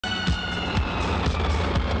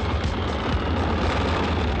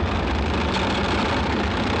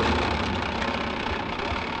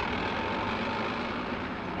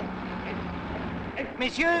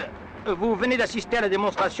Messieurs, vous venez d'assister à la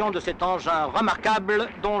démonstration de cet engin remarquable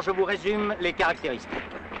dont je vous résume les caractéristiques.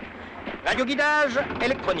 Radioguidage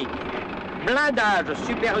électronique, blindage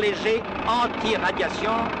super léger,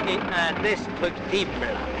 anti-radiation et indestructible.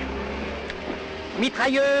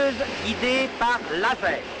 Mitrailleuse guidée par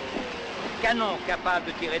laser. Canon capable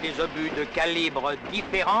de tirer des obus de calibres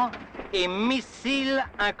différents et missiles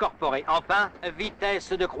incorporés. Enfin, vitesse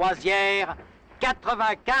de croisière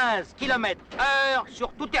 95 km/h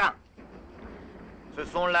sur tout terrain. Ce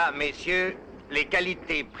sont là, messieurs, les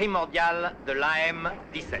qualités primordiales de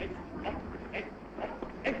l'AM-17.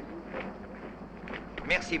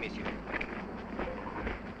 Merci, messieurs.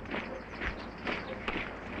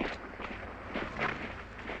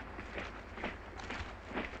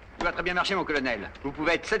 Tout va très bien marcher, mon colonel. Vous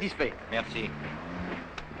pouvez être satisfait. Merci.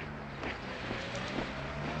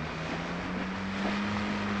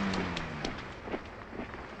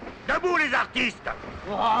 Debout, les artistes!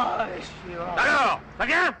 Oh, Alors, ça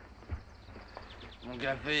vient? Mon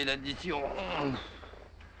café, l'addition.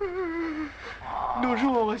 Nos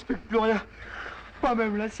jours, on respecte plus rien. Pas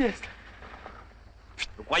même la sieste.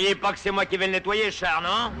 Vous croyez pas que c'est moi qui vais le nettoyer, char,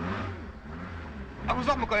 non? À vos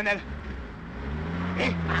ordres, mon colonel.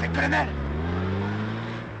 Hé, c'est le colonel.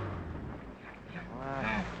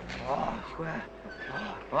 Quoi?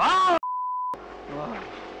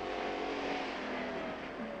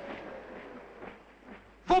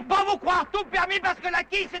 Faut pas vous croire tout permis parce que la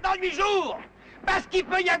quille, c'est dans 8 jours. Parce qu'il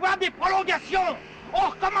peut y avoir des prolongations. On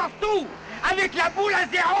recommence tout avec la boule à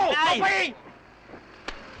zéro. Compris?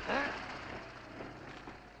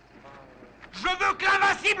 Je veux que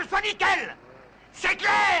l'invincible soit nickel. C'est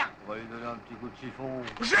clair? On va lui donner un petit coup de chiffon.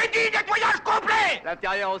 J'ai dit nettoyage complet.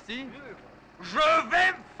 L'intérieur aussi? Je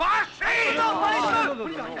vais me fâcher. Non.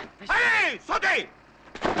 Allez, sautez.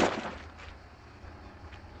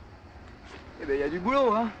 Eh ben, y a du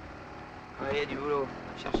boulot, hein. Ouais, y a du boulot.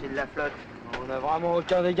 Chercher de la flotte. On a vraiment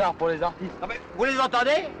aucun égard pour les artistes. Ah mais, vous les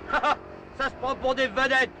entendez? Ça se prend pour des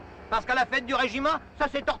vedettes. Parce qu'à la fête du régiment, ça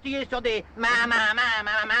s'est tortillé sur des Un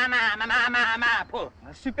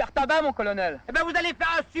super tabac, mon colonel. Eh ben vous allez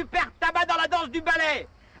faire un super tabac dans la danse du ballet.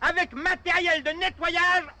 Avec matériel de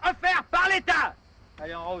nettoyage offert par l'État.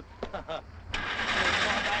 Allez, en route.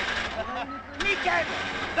 Nickel.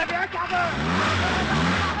 Vous avez un quart d'heure.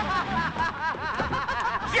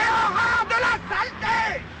 J'ai horreur de la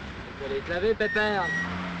saleté. Vous allez te laver, pépère.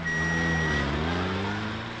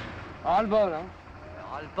 Ah, le bol, hein.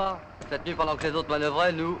 Râle pas. Cette nuit, pendant que les autres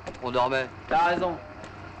manœuvraient, nous, on dormait. T'as raison.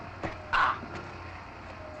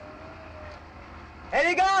 Eh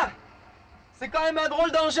les gars, c'est quand même un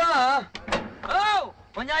drôle d'engin, hein. Oh!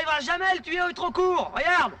 On n'y arrivera jamais, le tuyau est trop court.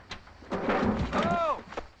 Regarde! Oh.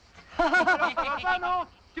 Ça va pas, non?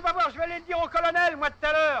 Tu vas voir, je vais aller le dire au colonel, moi, tout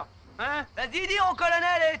à l'heure. Hein? Vas-y, dis au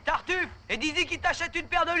colonel, et Tartuffe, et dis-y qu'il t'achète une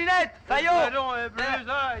paire de lunettes. Fayot! Non, bleu,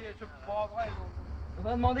 ça, c'est pas vrai. On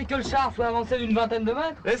va demander que le char soit avancé d'une vingtaine de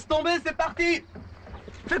mètres. Laisse tomber, c'est parti!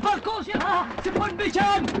 Fais pas le con, Gérard! C'est pas une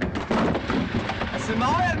bécane! C'est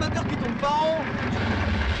marrant, il y a le moteur qui tombe pas en haut.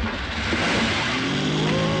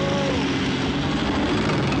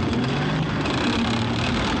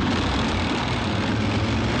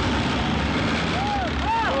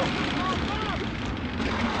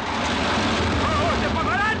 C'est pas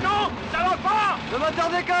malade, non? Ça va pas? Le moteur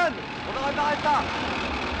déconne! On va réparer ça!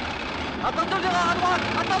 Attention, Gérard, à droite!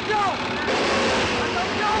 Attention!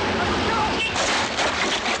 Attention! Attention!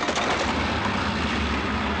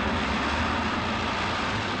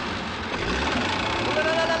 Oh là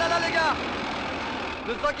là là là là, les gars!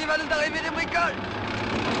 Je sens qu'il va nous arriver des bricoles!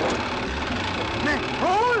 Mais,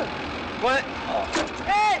 roule! Ouais!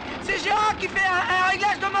 Hé! C'est Gérard qui fait un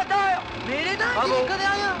réglage de moteur! Mais il est dingue, il connaît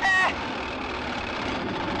rien!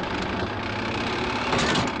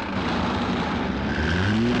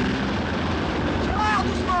 Gérard,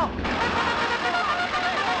 doucement!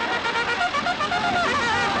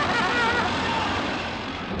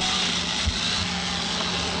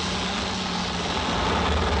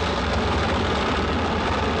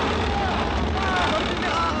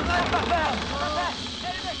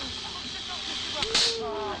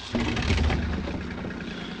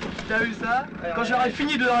 T'as vu ça? Quand j'aurai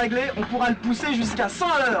fini de le régler, on pourra le pousser jusqu'à 100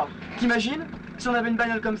 à l'heure. T'imagines? Si on avait une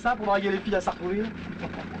bagnole comme ça pour draguer les filles à Sartrouville.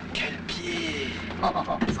 Quel pied!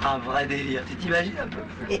 Ce sera un vrai délire, tu t'imagines un peu?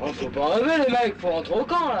 Oh, faut pas rêver les mecs, faut rentrer au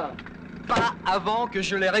camp là. Pas avant que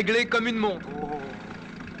je l'ai réglé comme une montre. Oh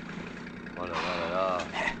là là là là.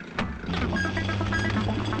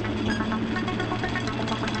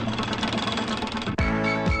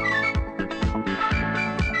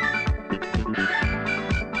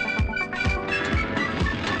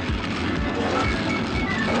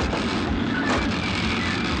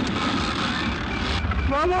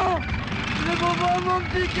 Maman! Le bonbon, mon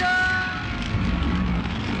petit cœur!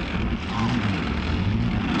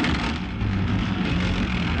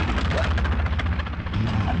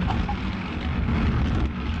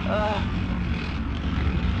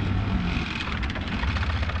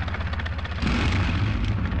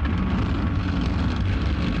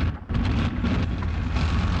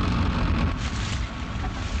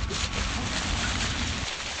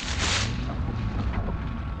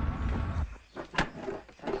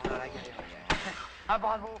 Ah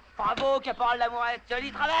bravo, bravo, caporal d'Amourette,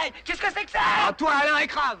 joli travail. Qu'est-ce que c'est que ça? Ah, toi, Alain,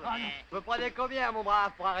 écrase! Vous prenez combien, mon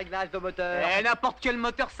brave, pour un réglage de moteur? Eh, n'importe quel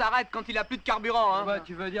moteur s'arrête quand il a plus de carburant, hein. Ouais,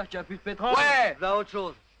 tu veux dire qu'il n'y a plus de pétrole? Ouais! Là, autre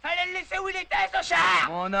chose. Fallait le laisser où il était, ce char.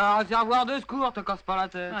 On a un réservoir de secours, te casse pas la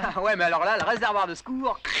tête. Ah ouais, mais alors là, le réservoir de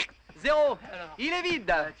secours, zéro. Il est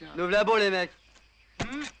vide. Nous voilà beaux, les mecs.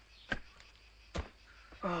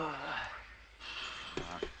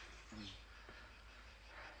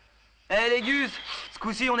 Eh les gus, ce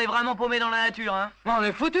coup-ci on est vraiment paumé dans la nature, hein. On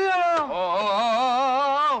est foutus alors!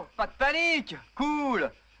 Oh, pas de panique.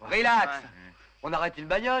 Cool. Relax. On arrête une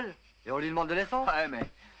bagnole et on lui demande de l'essence. Ouais, mais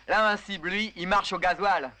l'invincible, lui, il marche au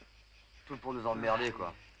gasoil. Tout pour nous emmerder,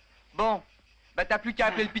 quoi. Bon, bah t'as plus qu'à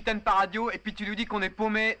appeler le pitaine par radio et puis tu lui dis qu'on est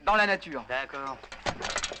paumé dans la nature. D'accord.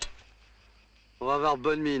 On va avoir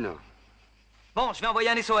bonne mine. Bon, je vais envoyer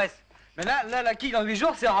un SOS. Mais là, la quille dans 8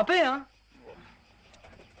 jours, c'est râpé, hein?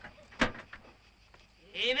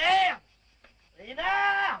 Et merde! Et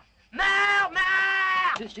marre!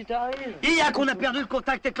 Qu'est-ce qui t'arrive? Il y a qu'on a perdu le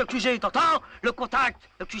contact avec le QG, t'entends? Le contact,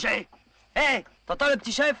 le QG. Hé, t'entends le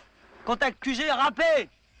petit chef? Contact QG râpé.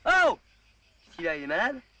 Oh! S'il il est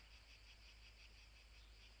malade?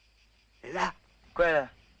 Et là? Quoi, là?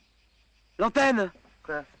 L'antenne!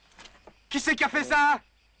 Quoi? Qui c'est qui a fait ça?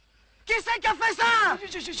 Qui c'est qui a fait ça?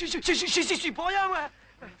 Je suis pour rien, moi!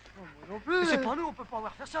 Non plus! C'est pas nous, on peut pas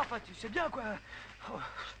avoir faire ça, enfin, tu sais bien, quoi.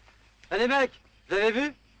 Allez, mecs, vous avez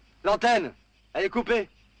vu? L'antenne, elle est coupée.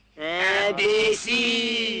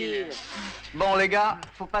 Imbécile! Bon, les gars,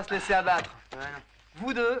 faut pas se laisser abattre.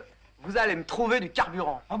 Vous deux, vous allez me trouver du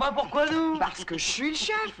carburant. Oh bah pourquoi nous? Parce que je suis le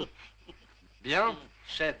chef. Bien,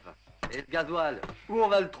 chef. Et le gasoil, où on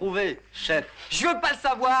va le trouver, chef? Je veux pas le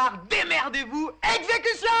savoir. Démerdez-vous.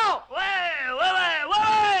 Exécution! Ouais!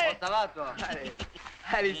 Ça va, toi? Allez,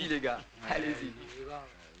 allez-y, les gars. Allez-y.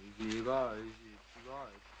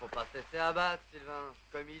 Faut pas se laisser abattre, Sylvain.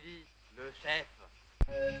 Comme il dit, le chef.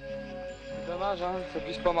 C'est dommage, hein, ça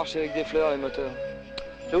puisse pas marcher avec des fleurs, les moteurs.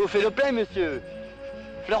 Je vous fais le plein, monsieur.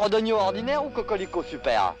 Fleur d'oignon ordinaire ou cocolico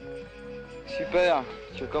super? Super,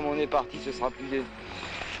 parce que comme on est parti, ce sera plus gai.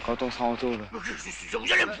 Quand on sera en tôle.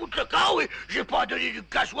 Vous allez me foutre le camp, oui. J'ai pas donné du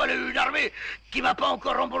gasoil à une armée qui m'a pas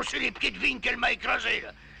encore remboursé les pieds de vigne qu'elle m'a écrasés,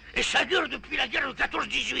 là. Et ça dure depuis la guerre de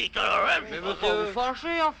 14-18, alors, hein. Mais monsieur... Vous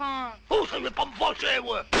fâchez, enfin! Oh, ça ne veut pas me fâcher,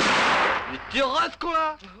 moi. Mais tu rates,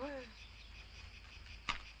 quoi?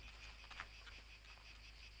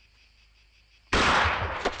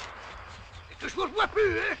 Et que je vous vois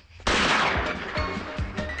plus, hein.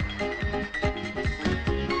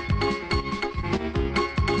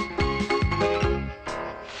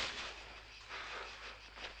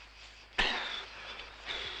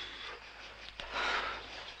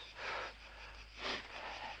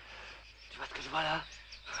 Tu vois ce que je vois là?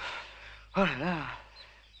 Oh là là!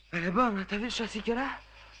 Elle est bonne, hein, t'as vu le châssis qu'elle a?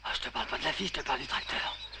 Ah, je te parle pas de la fille, je te parle du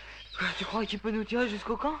tracteur. Quoi, tu crois qu'il peut nous tirer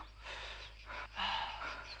jusqu'au camp?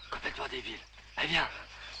 Complètement débile. Allez, viens.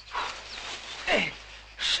 Hé!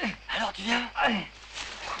 Alors, tu viens? Allez!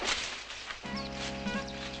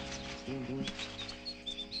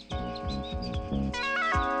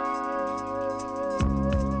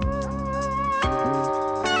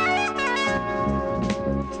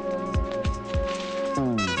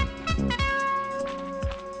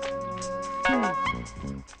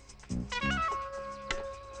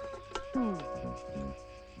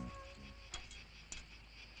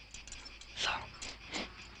 Ça.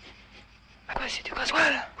 Ah bah, c'est du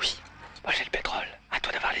gasoil. Oui. Moi, j'ai le pétrole. À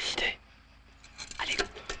toi d'avoir les idées. Allez,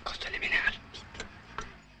 quand je te les ménage, vite.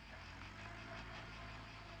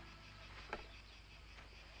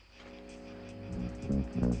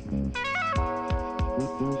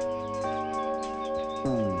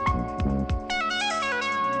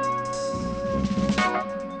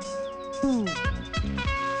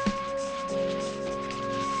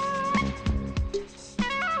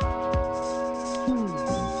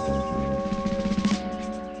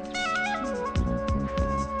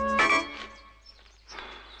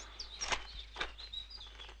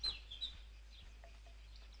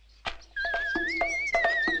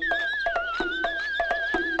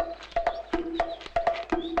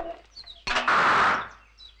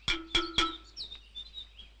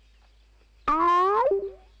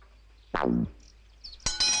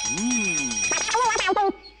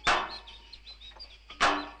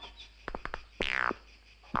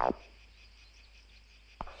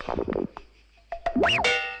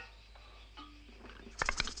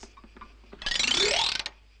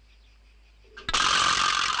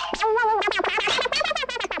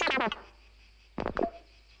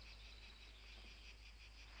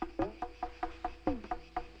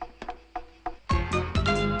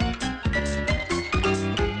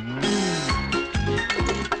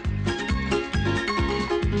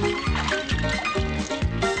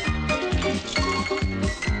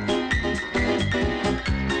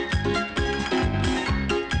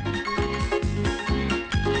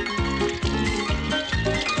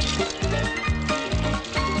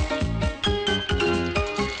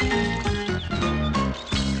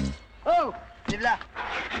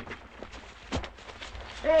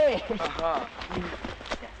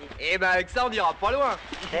 Eh ben avec ça on ira pas loin.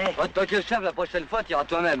 Toi que le chef, la prochaine fois, tu iras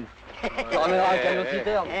toi-même. Tu ramèneras un camion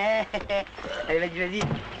citerne. Allez, vas-y,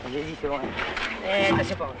 c'est bon.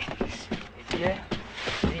 Attention pas.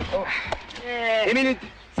 Et minute,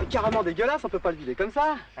 c'est carrément dégueulasse, on peut pas le vider comme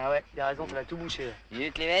ça. Ah ouais, il a raison, ça va tout boucher là.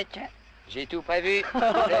 Minute les mecs, j'ai tout prévu.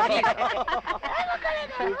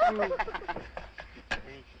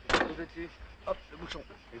 Hop, le bouchon.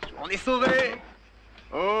 On est sauvés.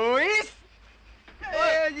 Oh oui.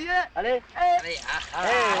 Allez, Allez,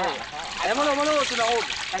 Allez, mollo, c'est la robe.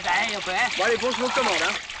 allez, on peut, hein. Bon allez, bon, je vous commande,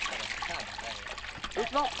 hein.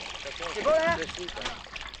 Doucement. C'est bon là?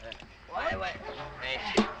 ouais.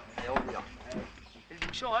 C'est le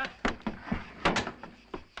bouchon, hein.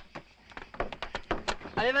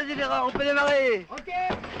 Allez, vas-y, Vera, on peut démarrer. Ok,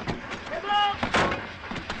 c'est bon.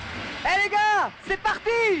 Eh les gars, c'est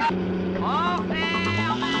parti.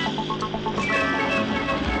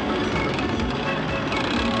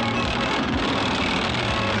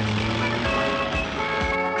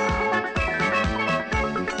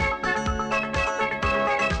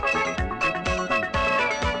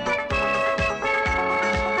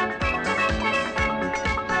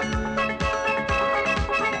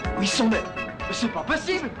 Où ils sont, mais c'est pas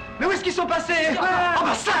possible. Mais où est-ce qu'ils sont passés? Oh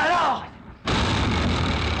bah ça alors.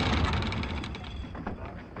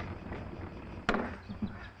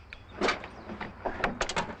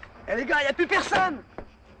 Eh les gars, y a plus personne.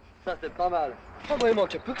 Ça, c'est pas mal. Oh, bah, il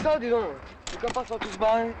manquait plus que ça, dis donc. Pourquoi pas sont tous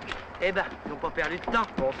barrés? Eh ben, ils n'ont pas perdu de temps.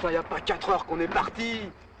 Bon, enfin, y a pas 4 heures qu'on est partis.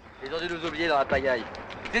 Ils ont dû nous oublier dans la pagaille.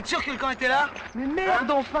 Vous êtes sûr que le camp était là? Mais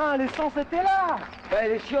merde, enfin, l'essence était là. Ouais,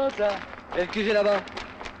 les chiottes, là. Et le QG là-bas.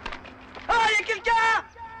 Oh, y a quelqu'un!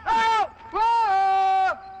 Oh! Oh!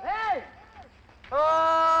 Hey! Oh!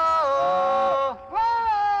 Oh!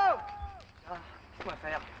 Oh! Ah, qu'est-ce qu'on va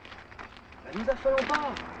faire? Bah, nous affolons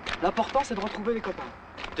pas. L'important, c'est de retrouver les copains.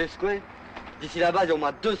 T'es secoué? D'ici là-bas, il y a au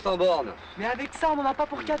moins 200 bornes. Mais avec ça, on en a pas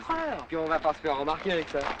pour 4 heures. Puis on va pas se faire remarquer avec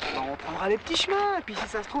ça. Bah, on prendra les petits chemins, et puis si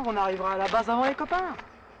ça se trouve, on arrivera à la base avant les copains.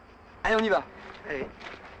 Allez, on y va. Allez.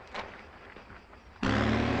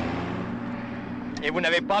 Et vous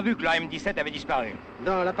n'avez pas vu que la M17 avait disparu?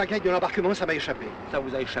 Dans la pagaille de l'embarquement, ça m'a échappé. Ça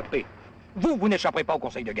vous a échappé. Vous n'échapperez pas au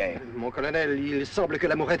conseil de guerre. Mon colonel, il semble que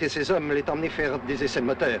la mourette et ses hommes l'aient emmené faire des essais de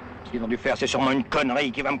moteur. Ce qu'ils ont dû faire, c'est sûrement une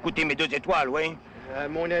connerie qui va me coûter mes 2 étoiles, oui? À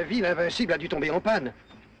mon avis, l'invincible a dû tomber en panne.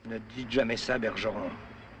 Ne dites jamais ça, Bergeron.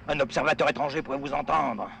 Un observateur étranger pourrait vous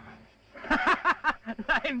entendre.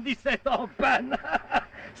 La M17 en panne.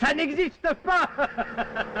 Ça n'existe pas.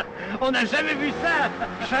 On n'a jamais vu ça.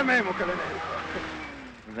 Jamais, mon colonel.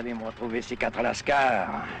 Vous allez me retrouver ces 4 lascars.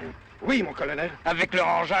 Oui, mon colonel. Avec leur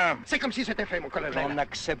engin. C'est comme si c'était fait, mon colonel. J'en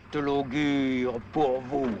accepte l'augure pour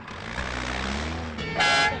vous.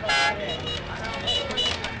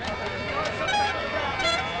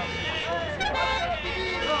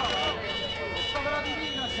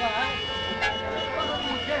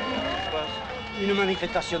 Une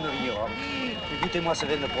manifestation de vignerons. Écoutez-moi, ce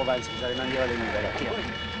vin de Provence, vous allez m'en dire les nouvelles.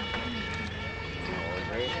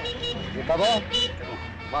 C'est pas bon?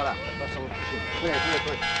 Voilà, passons au coucher. Oui,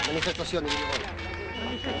 manifestation des vignerons.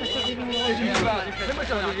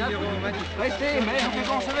 Restez, mais on fait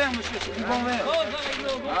bon ce verre, monsieur, c'est du bon verre.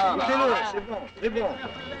 Ah, goûtez-le, c'est bon, c'est bon.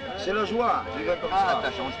 C'est la joie, du vin comme ça.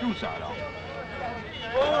 Ça change tout, ça, alors.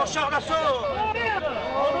 Oh, char d'assaut!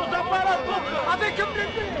 On nous a pas la porte avec un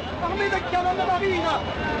blindé armé de canons de marine!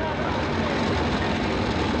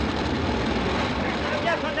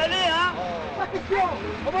 Bien s'en aller, hein? Pas question!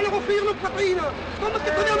 On va leur offrir nos poitrines! Comme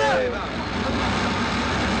notre colonel!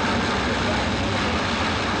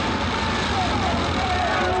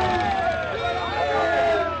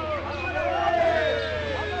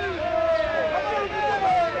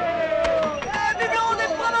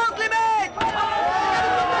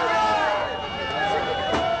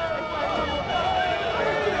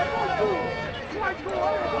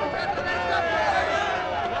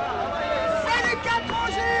 C'est les 4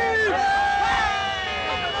 Angers!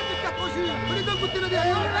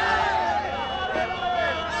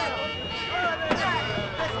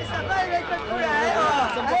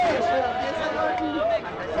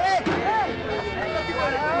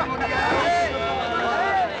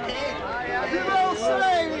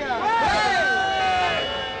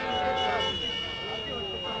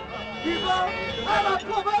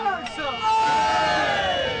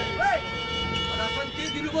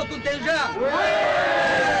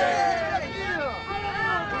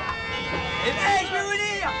 Eh bien, je vais vous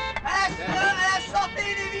dire, à la santé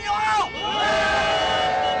des vignerons.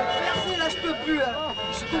 Merci, là, je peux plus.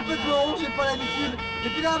 Je suis complètement rond, j'ai pas l'habitude. Et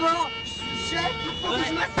puis d'abord, je suis chef, il faut que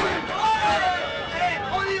je m'assume. Allez,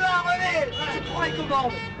 on y va, venez. Je prends les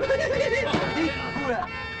commandes. Dites, vous là,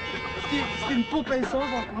 c'est une pompe à essence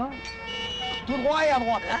dans le coin. Tout droit et à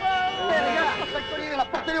droite. Les gars,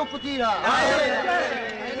 portez-les au petit, là.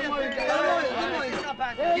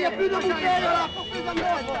 Il n'y a plus de bouteilles, là, portez-les à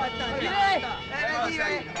droite.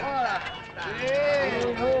 Vas-y, voilà.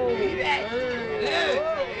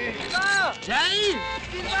 J'arrive!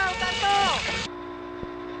 Sylvain, on t'attend!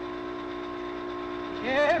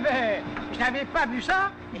 Eh ben, je n'avais pas vu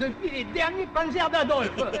ça depuis les derniers Panzer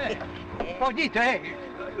d'Adolphe. Oh, dites,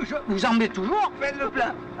 vous en mettez toujours? Faites le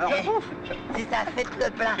plein. Alors, je bouffe. C'est ça, faites le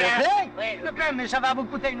plein. Le plein? Oui, le plein, mais ça va vous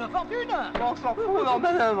coûter une fortune. On s'en fout, non,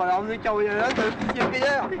 madame. Alors, vous êtes qu'à envoyer là, c'est le petit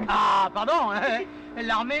payeur. Ah, pardon, hein.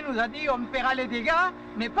 L'armée nous a dit on paiera les dégâts,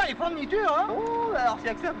 mais pas les fournitures, hein. Oh, alors s'il y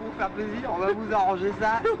a que ça pour vous faire plaisir, on va vous arranger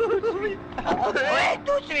ça tout de suite. Oui,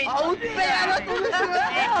 tout de suite. On te paye à la tout de suite.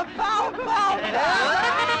 On part.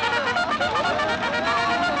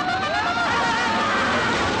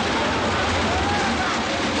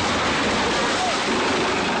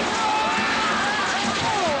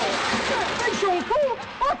 Ils sont fous.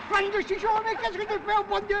 Oh, fan de chichon, mais qu'est-ce que tu fais au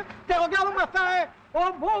bon Dieu? T'es regarde-moi ça, hein. Oh,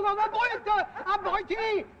 bon, abruti,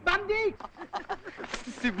 bandit.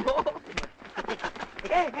 C'est bon.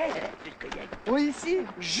 Oui, ici,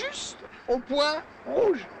 juste au point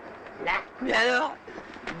rouge. Là. Mais alors,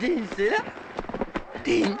 Digne, c'est là.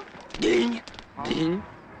 Digne.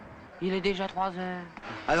 Il est déjà 3 heures.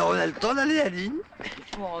 Alors on a le temps d'aller à Digne.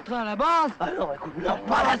 Pour rentrer à la base. Alors écoute, non,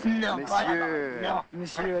 pas là, non, pas là. Non.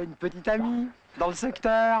 Monsieur a une petite amie dans le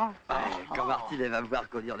secteur. Quand Martine elle va me voir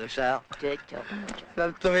conduire le char, ça va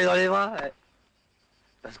me tomber dans les bras. Ouais.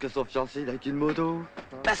 Parce que son fiancé n'a qu'une moto.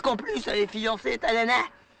 Parce qu'en plus elle est fiancée, ta nana.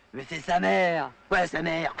 Mais c'est sa mère. Ouais, sa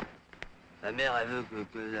mère. Sa mère, elle veut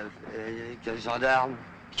que le gendarme.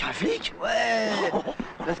 Qu'un flic? Ouais.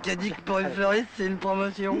 Parce qu'elle dit que pour une fleuriste, c'est une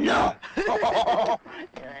promotion. Non.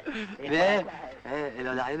 Mais elle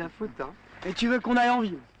en a rien à foutre, hein. Et tu veux qu'on aille en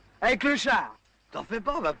ville? Avec le char. T'en fais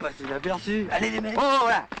pas, on va passer inaperçu. Allez les mecs. Oh,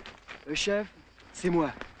 voilà. Le chef, c'est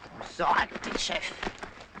moi. On saura que t'es le chef.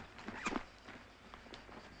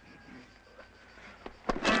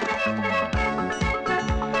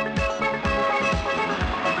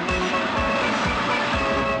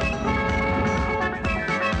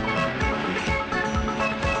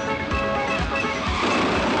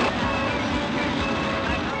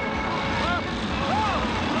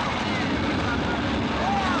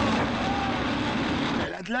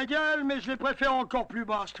 De la gueule, mais je les préfère encore plus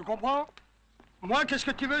basses, tu comprends? Moi, qu'est-ce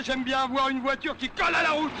que tu veux? J'aime bien avoir une voiture qui colle à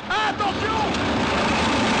la route. Attention!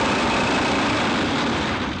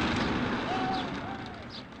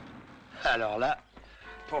 Alors là,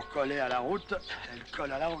 pour coller à la route, elle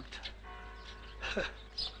colle à la route.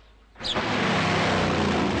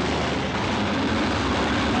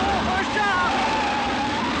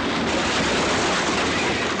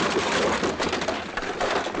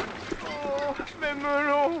 Mes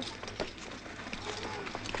melons.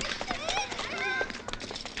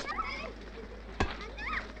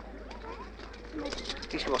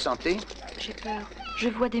 Qu'est-ce que vous ressentez? J'ai peur. Je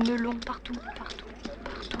vois des melons partout.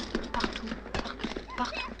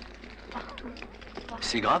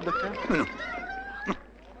 C'est grave, docteur? Non.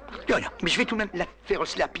 Rien. Mais je vais tout de même la faire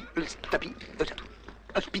tapis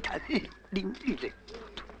hospitalisé.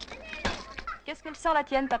 Qu'est-ce qu'elle sent la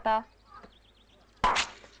tienne, papa?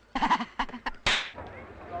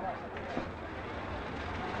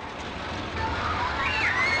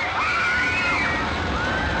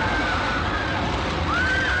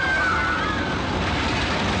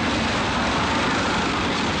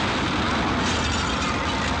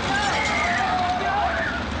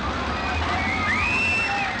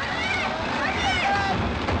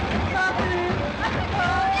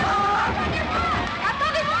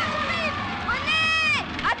 Attendez-moi, j'arrive! René!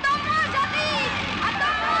 Attends-moi, j'arrive!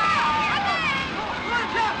 Attends-moi!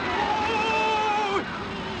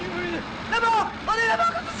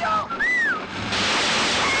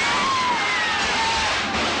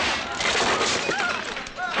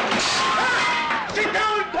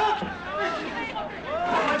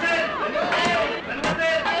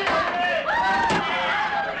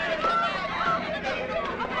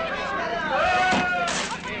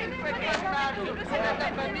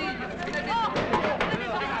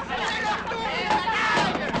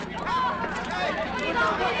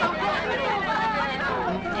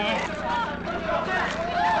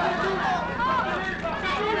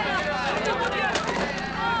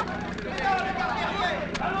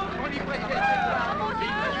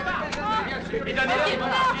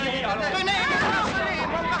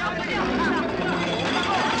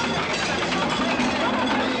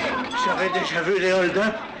 j'avais déjà vu les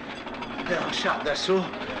hold-up faire un char d'assaut.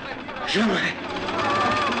 Jamais.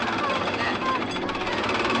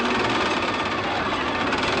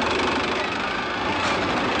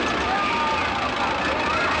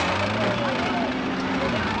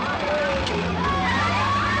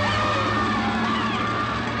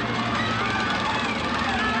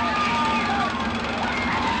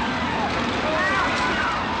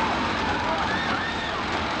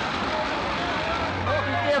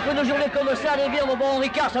 Nos journées comme ça, les vieux, mon bon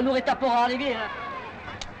Ricard, ça nous rétapera, les vieux.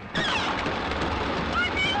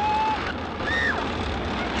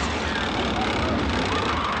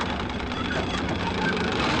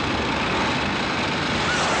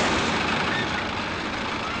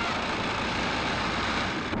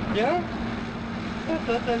 Bien.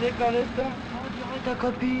 T'as des clandestins. On dirait ta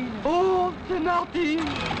copine. Oh, c'est Martine.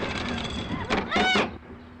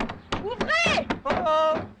 Ouvrez! Oh,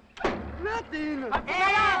 Martine.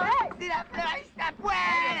 C'est la fleuriste à poil.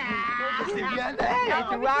 C'est bien elle,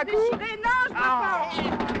 tu vois un coup. Non, je peux pas.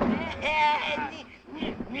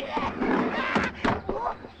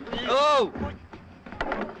 Oh!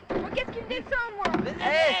 Qu'est-ce qui me descend, moi?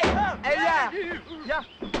 Hé, viens. Viens.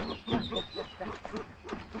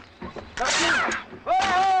 Oh,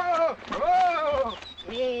 oh, oh.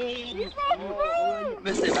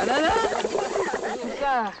 Mais c'est banana.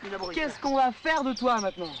 Ça, qu'est-ce qu'on va faire de toi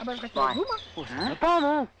maintenant? Ah bah je reste avec vous, moi. Oh, ça va pas,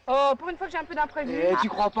 non? Oh, pour une fois que j'ai un peu d'imprévu. Et tu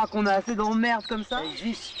crois pas qu'on a assez d'emmerdes comme ça?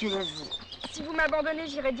 Jusque-là-vous. Si vous m'abandonnez,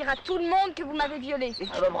 j'irai dire à tout le monde que vous m'avez violée.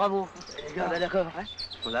 Ah bah bravo. Les gars, d'accord. Ouais,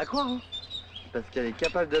 faut la croire, hein. Parce qu'elle est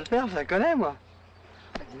capable de le faire, je la connais, moi.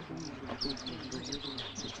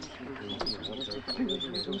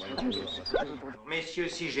 Messieurs,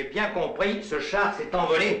 si j'ai bien compris, ce char s'est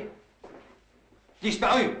envolé.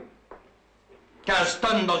 Disparu. 15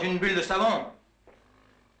 tonnes dans une bulle de savon.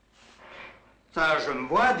 Ça, je me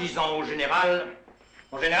vois disant au général...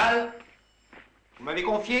 Mon général, vous m'avez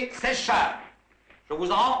confié 16 chars. Je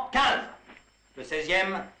vous en rends 15. Le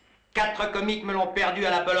 16e, 4 comiques me l'ont perdu à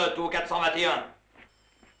la belote au 421.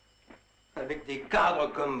 Avec des cadres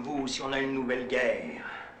comme vous, si on a une nouvelle guerre,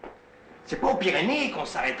 c'est pas aux Pyrénées qu'on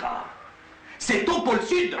s'arrêtera. C'est au pôle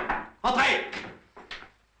Sud. Entrez.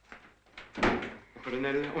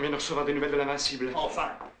 Colonel, on vient de recevoir des nouvelles de l'invincible.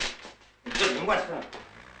 Enfin. Donnez-moi ça.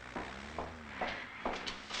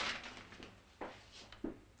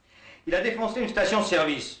 Il a défoncé une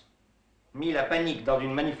station-service, mis la panique dans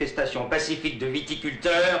une manifestation pacifique de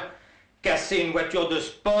viticulteurs, cassé une voiture de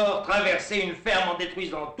sport, traversé une ferme en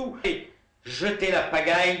détruisant tout et jeté la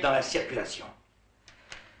pagaille dans la circulation.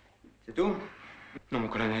 C'est tout? Non, mon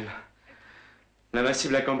colonel.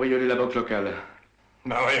 L'invincible a cambriolé la banque locale.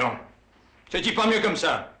 Ben voyons. C'est-il pas mieux comme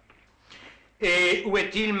ça? Et où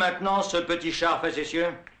est-il maintenant, ce petit char facétieux?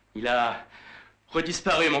 Il a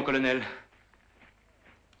redisparu, mon colonel.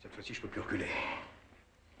 Cette fois-ci, je peux plus reculer.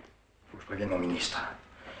 Faut que je prévienne mon ministre.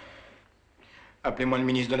 Appelez-moi le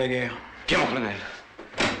ministre de la guerre. Bien, mon colonel.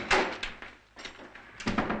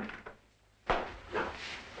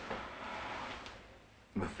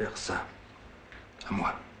 Me faire ça, à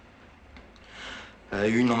moi, à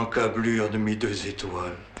une encablure de mes 2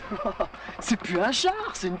 étoiles. C'est plus un char,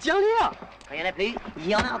 c'est une tirelire. Rien à plus, il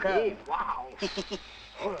y en a encore.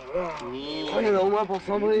 Waouh. Il y en a au moins pour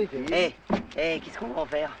 100 briques. Qu'est-ce qu'on va en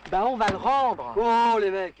faire? Bah on va le rendre. Oh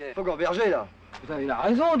les mecs, faut gamberger là. Putain, il a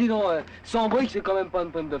raison, dis donc. 100 briques, c'est quand même pas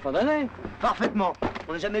une prime de fin d'année. Parfaitement.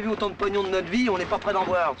 On n'a jamais vu autant de pognon de notre vie, on n'est pas prêt d'en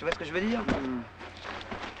voir. Tu vois ce que je veux dire?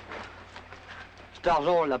 Cet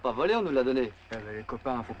argent, on l'a pas volé, on nous l'a donné. Les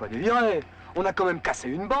copains, faut pas délirer. On a quand même cassé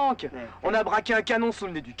une banque. On a braqué un canon sous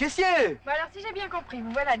le nez du caissier. Bon alors si j'ai bien compris,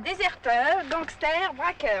 vous voilà déserteur, gangster,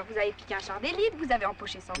 braqueur. Vous avez piqué un char d'élite, vous avez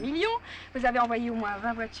empoché 100 millions, vous avez envoyé au moins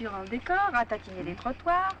 20 voitures en décor, ratatiner les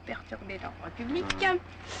trottoirs, perturber l'ordre public.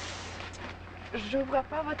 Je vois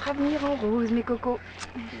pas votre avenir en rose, mes cocos.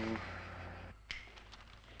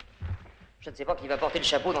 Je ne sais pas qui va porter le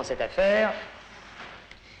chapeau dans cette affaire,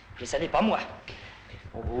 mais ça n'est pas moi.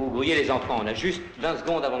 Bon, vous grouillez les enfants, on a juste 20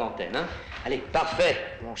 secondes avant l'antenne, hein? Allez,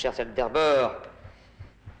 parfait, mon cher Selderber.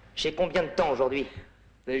 J'ai combien de temps aujourd'hui?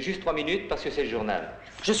 Vous avez juste 3 minutes parce que c'est le journal.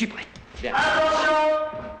 Je suis prêt. Bien. Attention!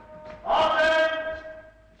 Antenne!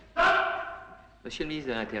 Stop! Monsieur le ministre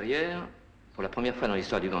de l'Intérieur, pour la première fois dans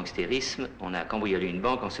l'histoire du gangstérisme, on a cambriolé une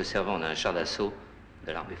banque en se servant d'un char d'assaut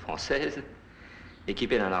de l'armée française,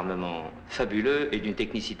 équipé d'un armement fabuleux et d'une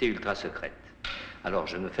technicité ultra secrète. Alors,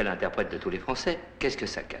 je me fais l'interprète de tous les Français. Qu'est-ce que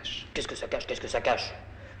ça cache? Qu'est-ce que ça cache? Qu'est-ce que ça cache?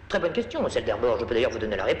 Très bonne question, Selderber. Je peux d'ailleurs vous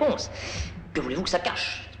donner la réponse. Que voulez-vous que ça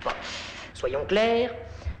cache? Bon, soyons clairs,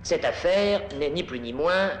 cette affaire n'est ni plus ni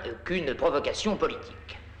moins qu'une provocation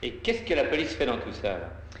politique. Et qu'est-ce que la police fait dans tout ça, là?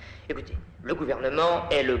 Écoutez, le gouvernement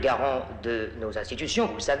est le garant de nos institutions,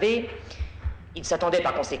 vous le savez. Il s'attendait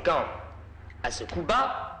par conséquent à ce coup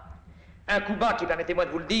bas. Un coup bas qui, permettez-moi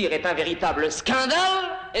de vous le dire, est un véritable scandale.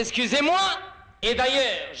 Excusez-moi. Et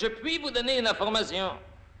d'ailleurs, je puis vous donner une information.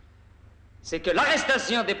 C'est que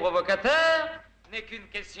l'arrestation des provocateurs n'est qu'une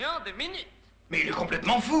question de minutes. Mais il est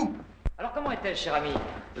complètement fou. Alors comment est-elle, cher ami?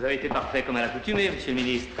 Vous avez été parfait comme à l'accoutumée, monsieur le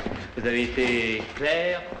ministre. Vous avez été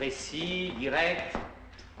clair, précis, direct.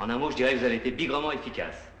 En un mot, je dirais que vous avez été bigrement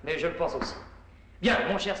efficace. Mais je le pense aussi. Bien,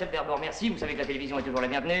 mon cher Selderbord, merci. Vous savez que la télévision est toujours la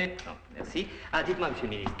bienvenue. Non, merci. Ah, dites-moi, monsieur le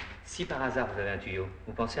ministre, si par hasard vous avez un tuyau,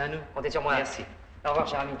 vous pensez à nous? Comptez sur moi. Merci. Au revoir,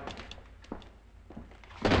 cher ami.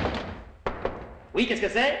 Oui, qu'est-ce que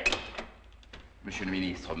c'est? Monsieur le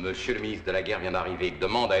ministre de la Guerre vient d'arriver. Il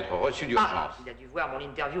demande à être reçu d'urgence. Il a dû voir mon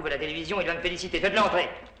interview à la télévision, il va me féliciter. Faites-le entrer.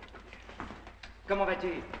 Comment vas-tu?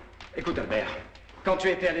 Écoute, Albert, quand tu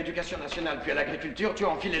étais à l'éducation nationale puis à l'agriculture, tu as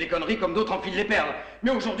enfilé les conneries comme d'autres enfilent les perles. Mais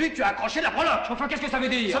aujourd'hui, tu as accroché la breloque. Enfin, qu'est-ce que ça veut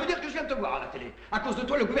dire? Ça veut dire que je viens de te voir à la télé. À cause de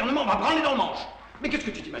toi, le gouvernement va branler dans le manche. Mais qu'est-ce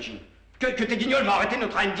que tu t'imagines? Que tes guignols vont arrêter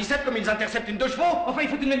notre AM17 comme ils interceptent une 2 chevaux? Enfin, il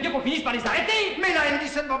faut tout de même bien qu'on finisse par les arrêter. Mais la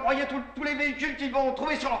AM17 va broyer tous les véhicules qu'ils vont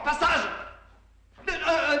trouver sur leur passage.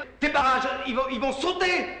 Tes barrages, ils vont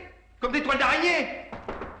sauter comme des toiles d'araignée.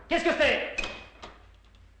 Qu'est-ce que c'est?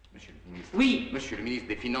 Monsieur le ministre. Oui. Monsieur le ministre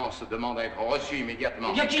des Finances demande à être reçu immédiatement.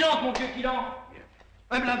 Eh bien, qu'il entre, mon vieux, qu'il entre.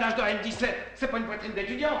 Un blindage de AM17, c'est pas une poitrine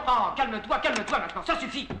d'étudiant. Ah, calme-toi maintenant, ça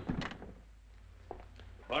suffit.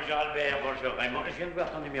 Bonjour Albert, bonjour Raymond. Je viens de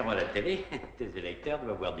voir ton numéro à la télé. Tes électeurs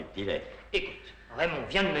doivent voir du petit lait. Écoute, Raymond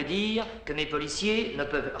vient de me dire que mes policiers ne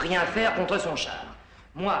peuvent rien faire contre son char.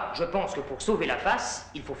 Moi, je pense que pour sauver la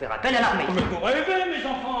face, il faut faire appel à l'armée. Mais vous rêvez, mes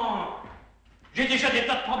enfants! J'ai déjà des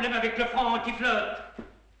tas de problèmes avec le franc qui flotte.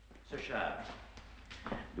 Ce char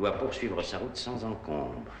doit poursuivre sa route sans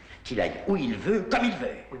encombre. Qu'il aille où il veut, comme il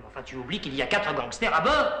veut. Oui, mais enfin, tu oublies qu'il y a 4 gangsters à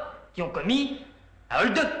bord qui ont commis un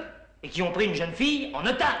hold-up et qui ont pris une jeune fille en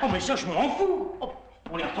otage. Oh, mais ça, je m'en fous. Oh,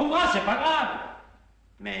 on les retrouvera, c'est pas grave.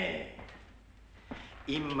 Mais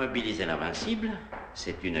immobiliser l'invincible,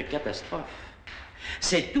 c'est une catastrophe.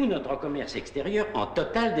 C'est tout notre commerce extérieur en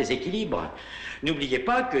total déséquilibre. N'oubliez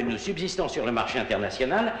pas que nous subsistons sur le marché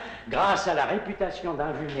international grâce à la réputation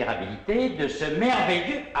d'invulnérabilité de ce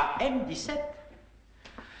merveilleux AM17.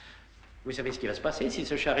 Vous savez ce qui va se passer si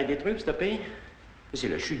ce char est détruit ou stoppé? C'est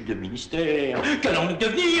la chute de ministère. Qu'allons-nous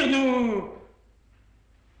devenir, nous?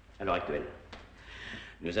 À l'heure actuelle,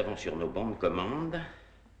 nous avons sur nos bons de commande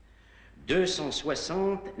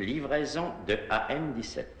 260 livraisons de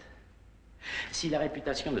AM17. Si la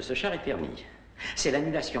réputation de ce char est ternie, c'est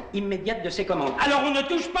l'annulation immédiate de ses commandes. Alors on ne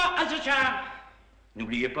touche pas à ce char!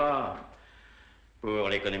 N'oubliez pas, pour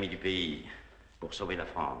l'économie du pays, pour sauver la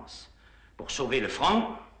France, pour sauver le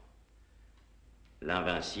franc,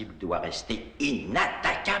 l'invincible doit rester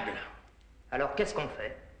inattaquable. Alors qu'est-ce qu'on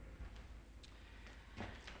fait?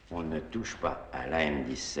 On ne touche pas à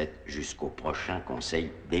l'AM17 jusqu'au prochain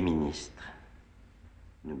Conseil des ministres.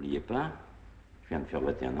 N'oubliez pas, je viens de faire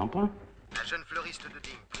voter un emprunt. La jeune fleuriste de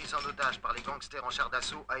Digne, prise en otage par les gangsters en char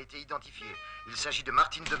d'assaut, a été identifiée. Il s'agit de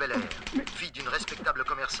Martine de Belair, fille d'une respectable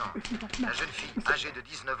commerçante. La jeune fille, âgée de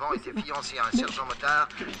 19 ans, était fiancée à un sergent motard.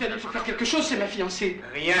 Il faut faire quelque chose, c'est ma fiancée.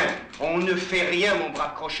 Rien. On ne fait rien, mon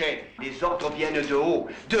brave Crochet. Les ordres viennent de haut,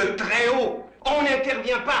 de très haut. On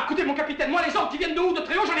n'intervient pas. Écoutez, mon capitaine, moi, les ordres qui viennent de haut, de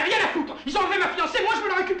très haut, j'en ai rien à foutre. Ils ont enlevé ma fiancée, moi, je veux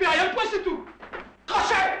la récupérer. Un point, c'est tout.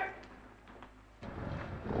 Crochet!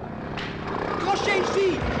 Crochet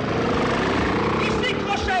ici! Ici,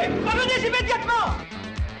 Crochet! Revenez immédiatement!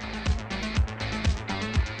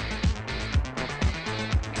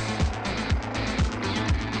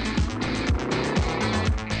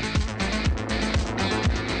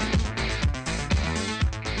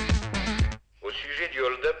 Au sujet du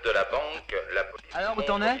hold-up de la banque, la police... Alors, où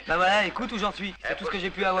t'en es? Bah voilà, écoute où j'en suis. C'est tout ce que j'ai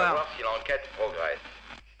pu avoir. Savoir si l'enquête progresse.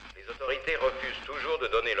 Les autorités refusent toujours de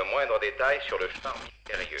donner le moindre détail sur le char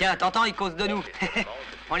mystérieux. Tiens, t'entends, ils causent de nous.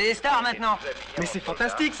 On est des stars maintenant. Mais c'est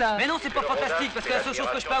fantastique ça. Mais non, c'est pas fantastique, parce que la seule chose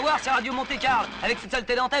que je peux avoir, c'est Radio Monte-Carlo. Avec cette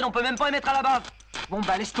saleté d'antenne, on peut même pas émettre à la base. Bon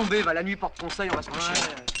bah laisse tomber, va la nuit porte conseil, on va se coucher.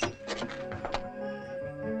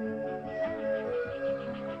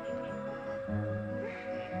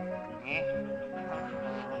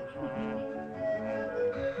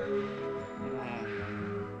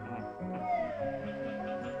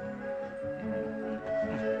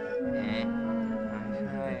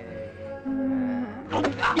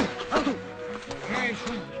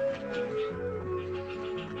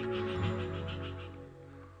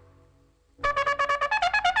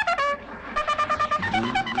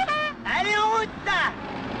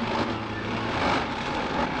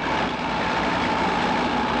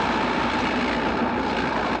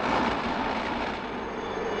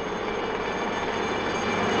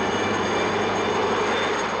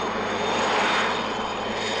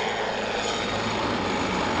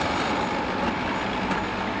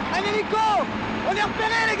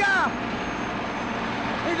 repéré, les gars!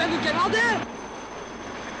 Il va nous camarder!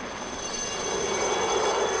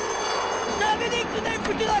 Je t'avais dit que tu t'avais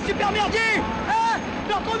foutu dans un super merdier! Hein?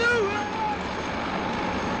 C'est entre nous!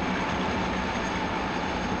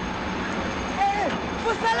 Hé!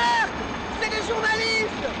 Fausse alerte! C'est des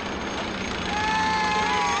journalistes!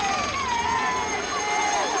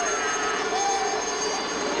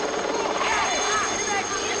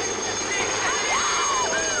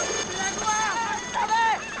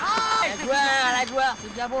 La gloire,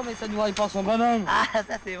 c'est bien beau, mais ça nourrit pas son bonhomme. Ah,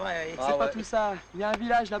 ça c'est vrai, oui. C'est pas tout ça. Il y a un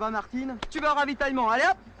village là-bas, Martine. Tu vas au ravitaillement, allez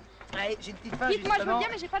hop! Allez, j'ai une petite faim. Dites-moi, je veux bien,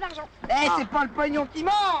 mais j'ai pas d'argent. Eh, c'est pas le pognon qui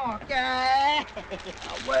manque. Ouais.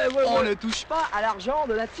 On ne touche pas à l'argent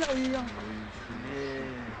de la tirelire.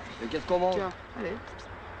 Mais qu'est-ce qu'on mange? Tiens, allez.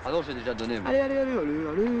 Ah non, j'ai déjà donné, moi.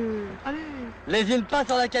 Allez. Lésine pas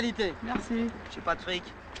sur la qualité. Merci. J'ai pas de fric.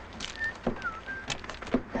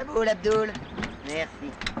 Bravo, l'Abdoul. Merci.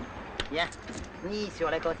 Bien. Ni sur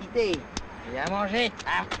la quantité. J'ai à manger.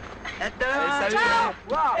 Ah. Salut.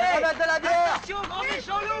 Wow. On va mettre de la bière. Attention, grand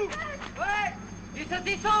méchant loup. Ouais. Du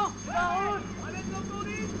saucisson. La route. On est dans ton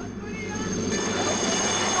lit, pas de folie, hein.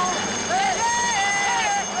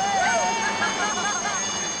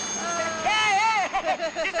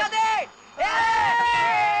 Descendez.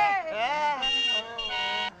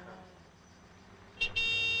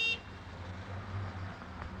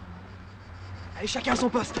 Allez, chacun à son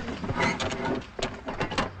poste.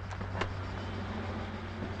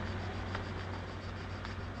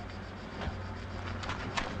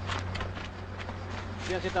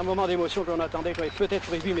 C'est un moment d'émotion que l'on attendait, qui avait peut-être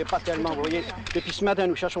prévu, mais pas tellement. Vous voyez, depuis ce matin,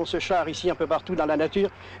 nous cherchons ce char ici, un peu partout dans la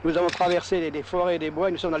nature. Nous avons traversé des forêts et des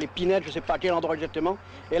bois, nous sommes dans les pinettes, je ne sais pas à quel endroit exactement.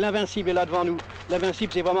 Et l'Invincible est là devant nous.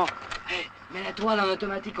 L'Invincible, c'est vraiment... Hey, mets la toile en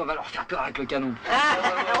automatique, on va leur faire peur avec le canon. Ah,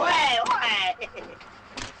 ouais.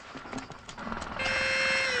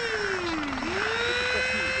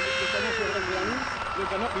 Le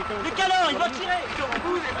canon, il va tirer sur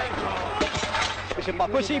vous, les mecs. Mais c'est pas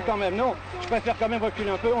possible quand même, non. Je préfère quand même reculer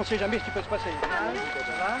un peu, on ne sait jamais ce qui peut se passer.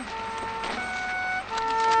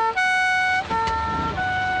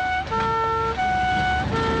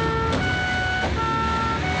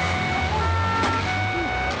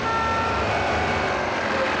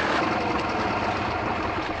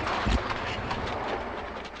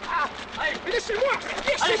 Allez, laissez-moi!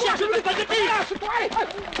 Allez, cherche, je ne veux pas de pire!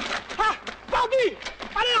 Ah, Barbie!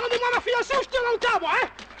 Allez, rendez-moi ma fiancée ou je tire dans le câble, hein?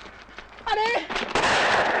 Allez!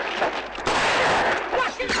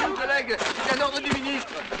 Collègue, c'est un ordre du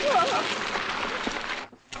ministre.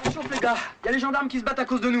 Chauffe les gars, il y a les gendarmes qui se battent à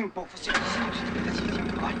cause de nous. Bon, faut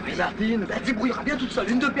vas-y, Martine, bah, elle débrouillera bien toute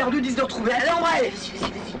seule. Une de perdue, 10 de retrouvée. Allez, en vrai!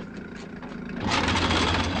 Vas-y.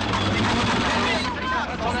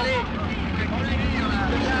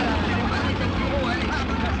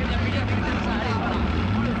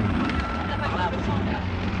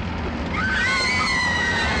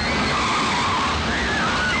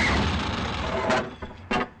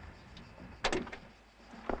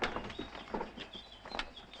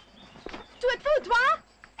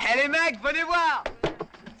 Eh les mecs, venez voir!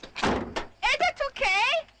 Is it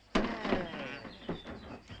okay?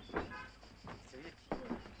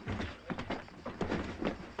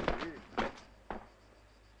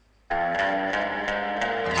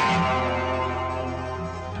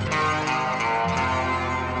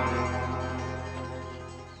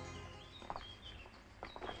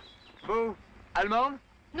 Vous, allemande?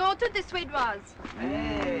 Non, toutes des suédoises.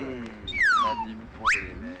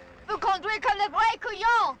 Vous conduisez comme le vrai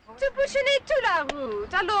couillon. Tu bouchonnais toute la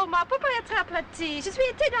route. Alors, moi, pour pas être aplati, je suis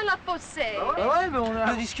été dans la fossée. Ouais, mais on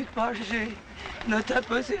a... Ne discute pas, Gégé. Note un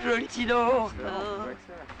peu ces jolis tinos.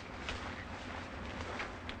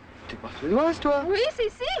 T'es pas suédoise, toi? Oui, si.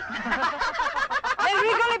 Mais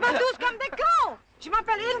rigolez pas tous comme des cons. Je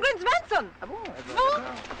m'appelle Ingrid Svensson. Ah bon?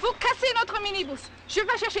 Vous cassez notre minibus. Je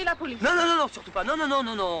vais chercher la police. Non, surtout pas. Non,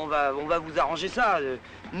 on va vous arranger ça.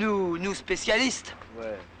 Nous spécialistes.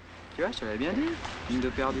 Ouais. Tu vois, je te l'avais bien dit. Une de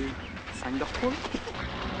perdue, 5 de retrouvée.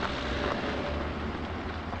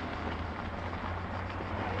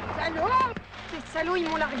 Salaud! Ces salauds, ils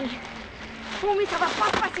m'ont largué. Oh oui, ça va pas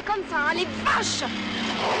se passer comme ça, hein, les vaches!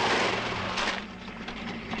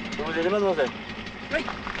 Vous allez, mademoiselle? Oui.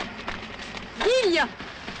 Guille!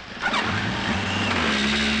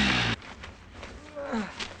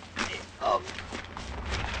 Hop.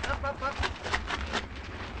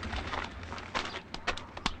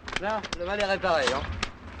 Là, le mal est réparé, hein.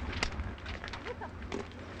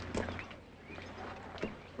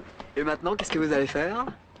 Et maintenant, qu'est-ce que vous allez faire?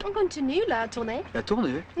 On continue la tournée. La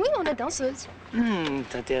tournée? Oui, on est danseuse.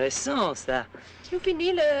 C'est intéressant, ça. Nous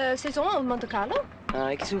finissons la saison au Monte Carlo.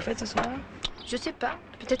 Qu'est-ce que vous faites ce soir? Je sais pas.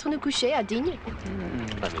 Peut-être nous coucher à Digne.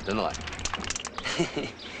 Ça m'étonnerait.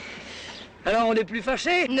 Alors, on n'est plus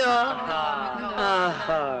fâchés? Non.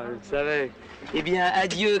 Je le savais. Eh bien,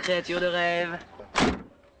 adieu, créature de rêve.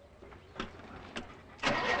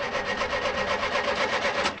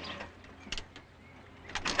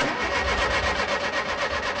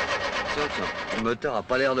 Tiens, le moteur a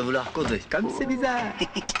pas l'air de vouloir causer. Comme c'est bizarre.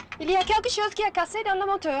 Il y a quelque chose qui a cassé dans le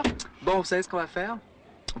moteur. Bon, vous savez ce qu'on va faire?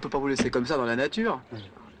 On peut pas vous laisser comme ça dans la nature.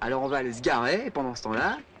 Alors on va aller se garer, et pendant ce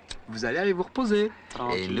temps-là, vous allez aller vous reposer.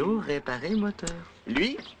 Et nous, réparer le moteur.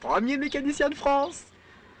 Lui, premier mécanicien de France.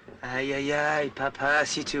 Aïe, aïe, aïe, papa,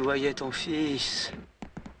 si tu voyais ton fils.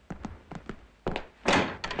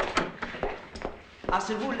 Ah,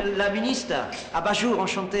 c'est vous, la ministre? Ah, bonjour,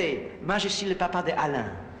 enchanté. Moi, je suis le papa de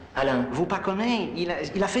Alain. Alain, vous pas connaissez?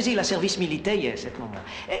 Il a fait le service militaire, cette moment.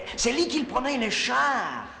 C'est lui qui prenait les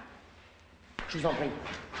chars. Je vous en prie.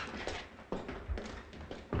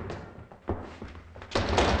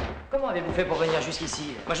 Comment avez-vous fait pour venir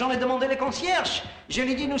jusqu'ici? Moi, j'en ai demandé les concierges. Je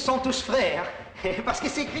lui ai dit, nous sommes tous frères. Parce que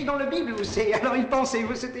c'est écrit dans la Bible, vous savez. Alors il pensait,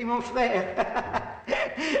 vous, c'était mon frère.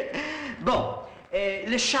 Bon,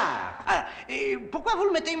 le char. Ah, pourquoi vous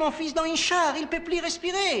le mettez, mon fils, dans un char? Il ne peut plus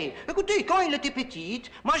respirer. Écoutez, quand il était petit,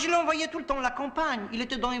 moi, je l'envoyais tout le temps à la campagne. Il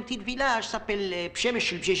était dans un petit village, s'appelle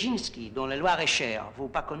Przemysl-Brzeziny, dans le Loir-et-Cher. Vous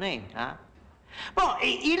pas connaissez, hein? Bon,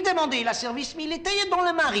 et il demandait le service militaire dans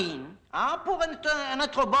la marine, hein, pour un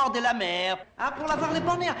autre bord de la mer, hein, pour l'avoir le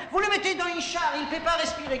bonheur. Vous le mettez dans un char, il ne peut pas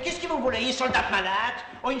respirer. Qu'est-ce que vous voulez? Un soldat malade?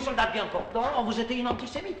 Ou une soldat bien portant? Oh, vous êtes une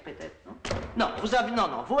antisémite, peut-être, non? Non, vous avez... Non,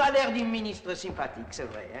 non, vous avez l'air d'une ministre sympathique, c'est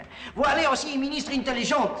vrai, hein. Vous avez l'air aussi une ministre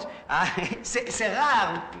intelligente. Hein? C'est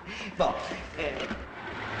rare. Bon,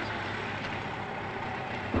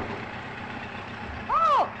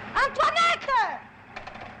 Oh, Antoinette!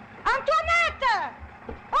 Antoinette!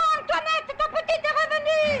 Oh, Antoinette, ton petit est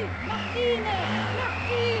revenu! Martine!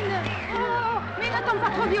 Martine! Oh, mais n'attends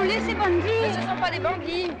pas trop violer ces bandits! Ce ne sont pas des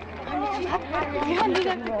bandits.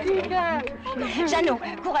 Jeannot,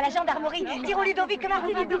 cours à la gendarmerie, dire au Ludovic que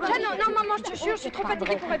Martine est double. Jeannot, non, maman, je te jure, je suis trop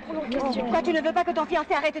fatiguée pour répondre aux questions. Quoi, tu ne veux pas que ton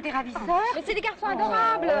fiancé arrête tes ravisseurs? Mais c'est des garçons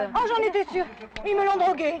adorables. Oh, j'en étais sûre. Ils me l'ont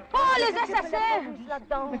drogué. Oh, les assassins!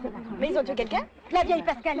 Mais ils ont tué quelqu'un? La vieille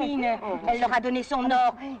Pascaline, elle leur a donné son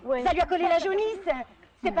or. Ça lui a collé la jaunisse.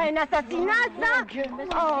 C'est pas un assassinat, ça?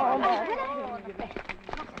 Oh,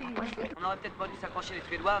 On aurait peut-être pas dû s'accrocher les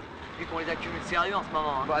Suédoises, vu qu'on les accumule sérieux en ce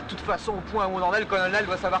moment. Hein. Bah, de toute façon, au point où on en est, le colonel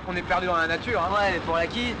doit savoir qu'on est perdu dans la nature. Hein. Ouais, mais pour la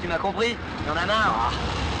qui? Tu m'as compris? Il y en a marre.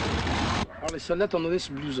 Alors les soldats t'ont donné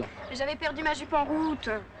ce blouson. J'avais perdu ma jupe en route.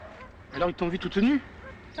 Alors ils t'ont vu toute nue?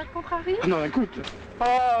 Ça te contrarie? Ah non, écoute.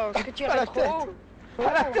 Oh, est-ce que tu es rétro?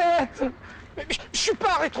 À la tête! Mais je suis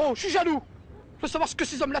pas rétro, je suis jaloux. Je veux savoir ce que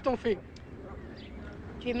ces hommes-là t'ont fait.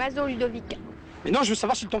 Tu es maso, Ludovic. Mais non, je veux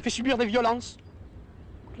savoir s'ils t'ont fait subir des violences.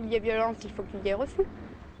 Pour qu'il y ait violence, il faut qu'il y ait refus.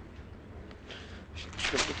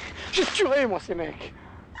 J'ai tué, moi, ces mecs.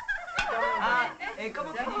 Ah, et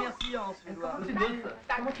comment tu dis merci en suédois?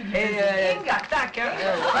 Comment tu dis? Tac, tac, hein.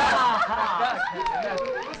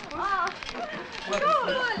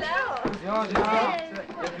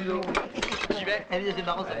 J'y vais. C'est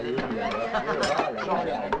marrant, ça.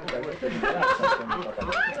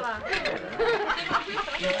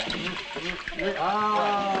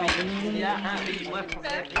 Il y a un pays moins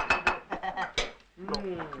français.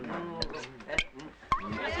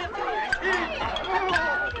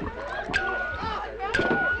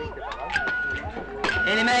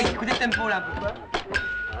 Et les mecs, écoutez le tempo là. Pourquoi?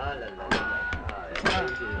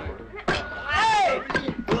 Hey!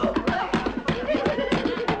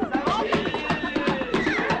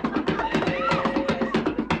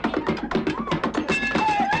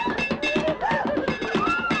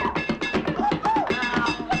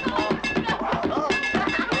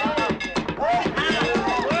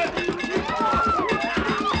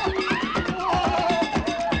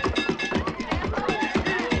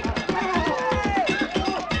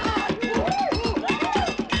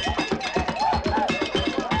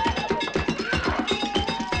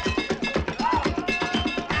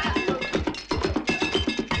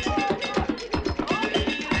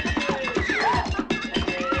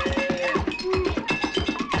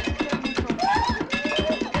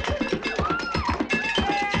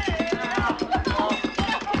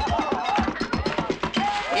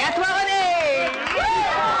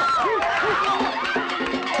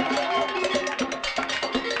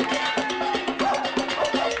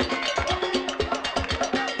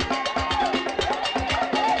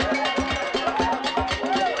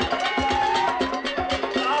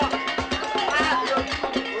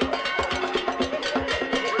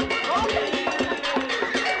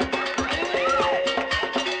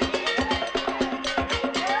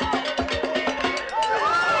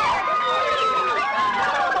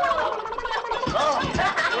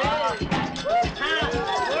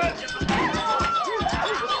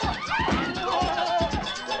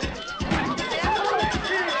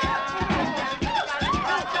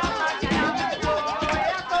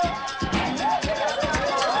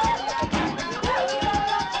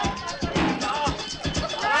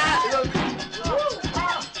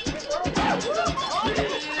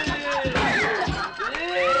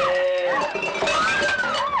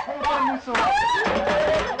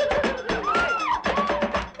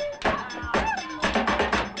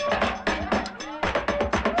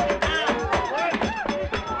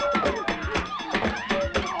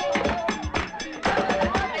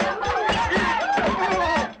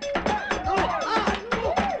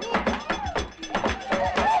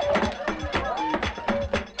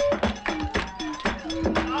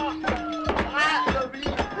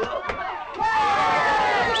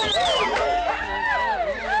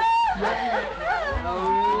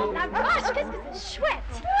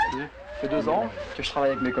 2 ans que je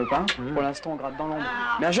travaille avec mes copains. Pour l'instant, on gratte dans l'ombre.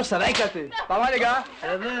 Mais un jour, ça va éclater. Pas vrai, les gars?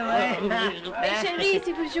 Mais chérie,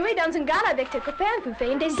 si vous jouez dans une gare avec tes copains, vous faites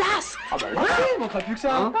un désastre. Ah bah oui, on fera plus que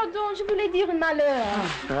ça. Hein? Pardon, je voulais dire un malheur.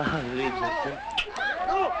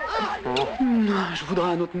 Je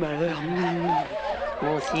voudrais un autre malheur.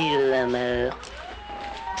 Moi aussi, je veux un malheur.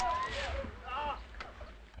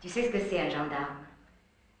 Tu sais ce que c'est un gendarme?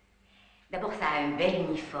 D'abord, ça a un bel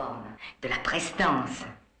uniforme, de la prestance.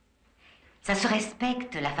 Ça se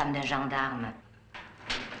respecte, la femme d'un gendarme.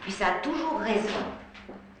 Puis ça a toujours raison.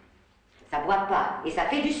 Ça boit pas et ça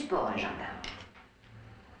fait du sport, un gendarme.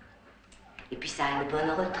 Et puis ça a une bonne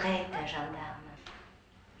retraite, un gendarme.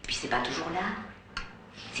 Et puis c'est pas toujours là.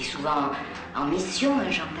 C'est souvent en mission, un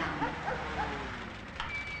gendarme.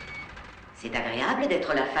 C'est agréable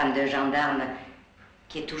d'être la femme d'un gendarme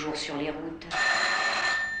qui est toujours sur les routes.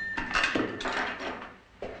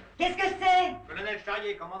 Qu'est-ce que c'est? Colonel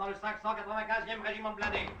Charrier, commandant le 595e régiment de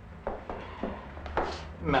blindés.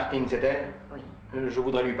 Martine, c'est elle? Oui. Je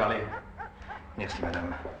voudrais lui parler. Merci,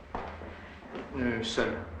 madame.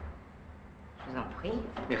 Seul. Je vous en prie.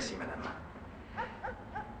 Merci, madame.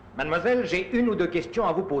 Mademoiselle, j'ai une ou deux questions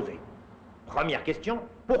à vous poser. Première question,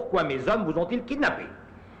 pourquoi mes hommes vous ont-ils kidnappé?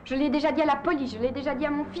 Je l'ai déjà dit à la police, je l'ai déjà dit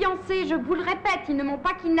à mon fiancé, je vous le répète, ils ne m'ont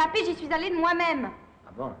pas kidnappé, j'y suis allée de moi-même.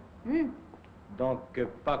 Ah bon? Donc,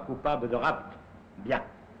 pas coupable de rapt. Bien.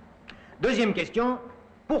 Deuxième question,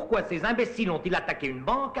 pourquoi ces imbéciles ont-ils attaqué une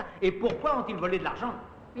banque et pourquoi ont-ils volé de l'argent?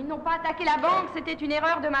 Ils n'ont pas attaqué la banque, c'était une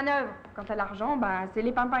erreur de manœuvre. Quant à l'argent, c'est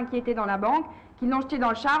les pimpins qui étaient dans la banque qui l'ont jeté dans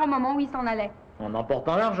le char au moment où ils s'en allaient. En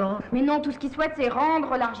emportant l'argent. Mais non, tout ce qu'ils souhaitent, c'est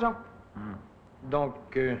rendre l'argent.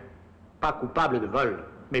 Donc, pas coupable de vol.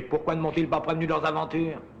 Mais pourquoi ne m'ont-ils pas prévenu de leurs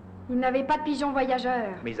aventures? Ils n'avaient pas de pigeons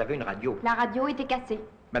voyageurs. Mais ils avaient une radio. La radio était cassée.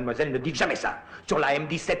 Mademoiselle, ne dites jamais ça. Sur la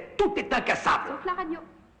M17, tout est incassable. Sauf la radio.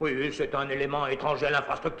 Oui, c'est un élément étranger à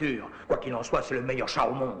l'infrastructure. Quoi qu'il en soit, c'est le meilleur char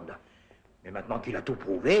au monde. Mais maintenant qu'il a tout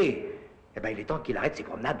prouvé, eh ben, il est temps qu'il arrête ses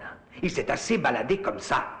promenades. Il s'est assez baladé comme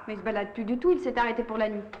ça. Mais il se balade plus du tout, il s'est arrêté pour la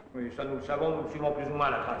nuit. Oui, ça nous le savons, nous suivons plus ou moins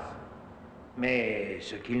la trace. Mais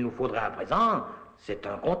ce qu'il nous faudrait à présent, c'est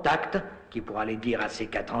un contact qui pourra aller dire à ces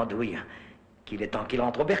 4 andouilles qu'il est temps qu'il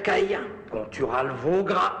rentre au bercail, qu'on tuera le veau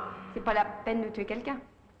gras. C'est pas la peine de tuer quelqu'un.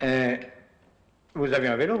 Vous avez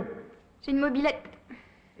un vélo? J'ai une mobilette.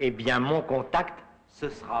 Eh bien, mon contact, ce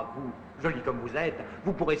sera vous. Joli comme vous êtes,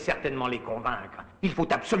 vous pourrez certainement les convaincre. Il faut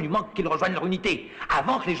absolument qu'ils rejoignent leur unité,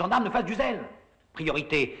 avant que les gendarmes ne fassent du zèle.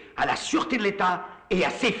 Priorité à la sûreté de l'État et à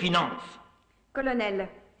ses finances. Colonel,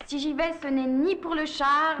 si j'y vais, ce n'est ni pour le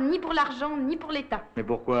char, ni pour l'argent, ni pour l'État. Mais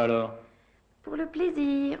pourquoi alors? Pour le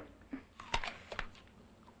plaisir.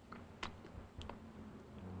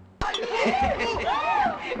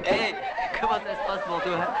 Hey, comment ça se passe pour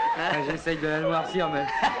toi, hein? J'essaye de la noircir, mais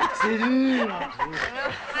c'est dur.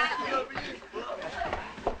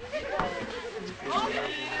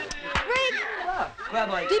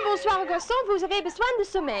 Dis bonsoir aux garçons, vous avez besoin de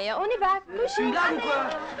sommeil. On y va. Couchez. Une blague ou quoi?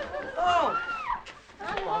 Oh!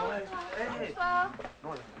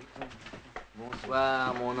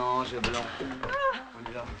 Bonsoir, mon ange blanc. On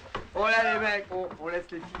y va. Oh là, les mecs, on laisse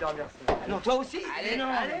les filles dormir seules. Non, toi aussi? Allez, non.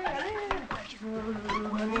 Allez.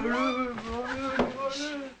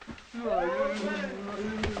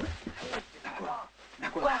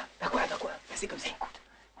 Quoi? C'est comme ça, écoute.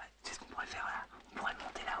 C'est ce qu'on pourrait faire là. On pourrait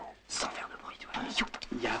monter là-haut, sans faire de bruit, tu vois.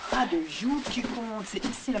 Il n'y a pas de joute qui compte. C'est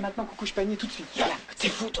ici, là, maintenant, qu'on couche panier tout de suite. Voilà. C'est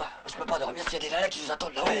fou, toi. Je peux pas dormir s'il y a des lalas qui nous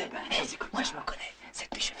attendent là-haut. Moi, je m'en connais.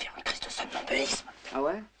 Cette biche fait une crise de somnambulisme. Ah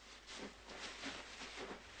ouais?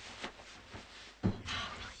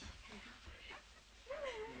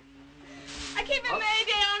 À qui veut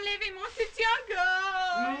m'aider à enlever mon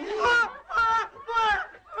soutien-gorge?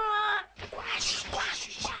 Quoi,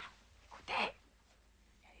 chucha. Écoutez, il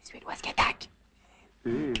y a les Suédoises qui attaquent.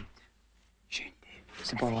 J'ai une idée.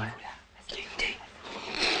 C'est pas vrai. J'ai une idée.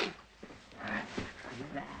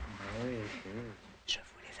 Je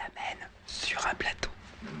vous les amène sur un plateau.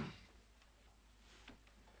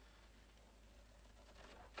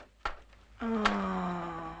 Ne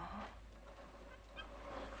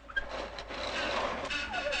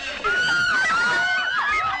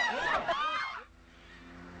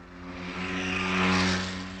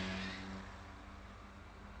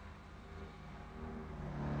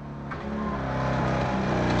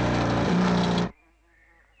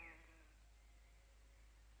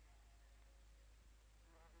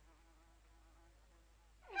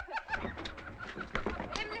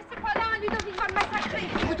me laissez pas là, Ludovic va me massacrer.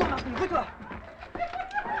 Écoute-toi, Martine, écoute-toi.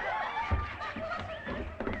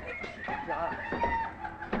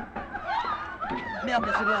 Merde,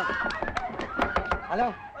 c'est moi.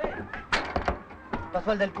 Alors?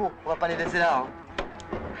 Passe-moi le Delco, on va pas les laisser là. Hein.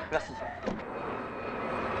 Merci.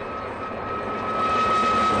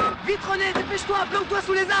 Vite René, dépêche-toi, planque-toi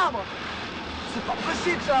sous les arbres. C'est pas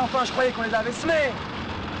possible ça, enfin je croyais qu'on les avait semés.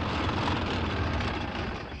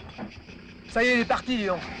 Ça y est, il est parti, dis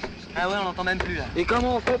donc. Ah ouais, on l'entend même plus là. Et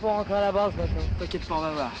comment on fait pour rentrer à la base maintenant? T'inquiète pas, on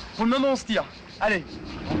va voir. Pour le moment, on se tire. Allez.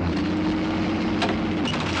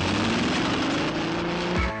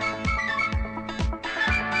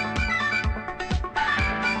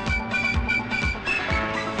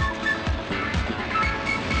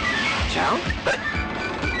 Ciao.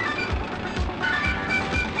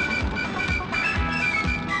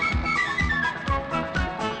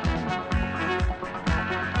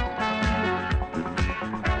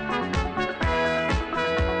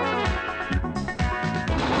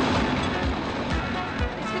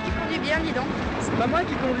 Dis donc. C'est pas moi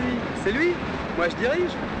qui conduis, c'est lui. Moi je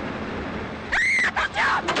dirige.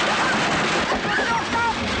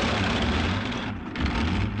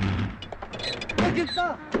 Qu'est-ce que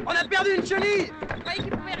ça? On a perdu une chenille. Je croyais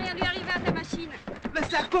qu'il pouvait rien lui arriver à ta machine. Mais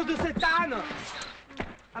c'est à cause de cette âne.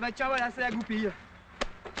 Ah bah tiens, voilà, c'est la goupille.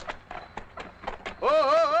 Oh,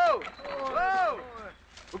 oh, oh, oh.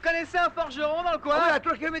 Vous connaissez un forgeron dans le coin? À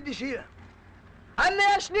 3 km d'ici. Amenez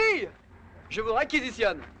la chenille. Je vous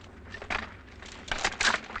réquisitionne.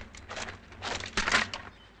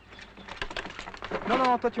 Non,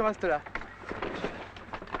 non, toi tu restes là.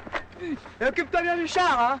 Et occupe-toi bien du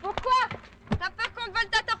char, hein. Pourquoi? T'as peur qu'on te vole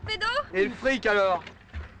ta torpedo? Et le fric alors?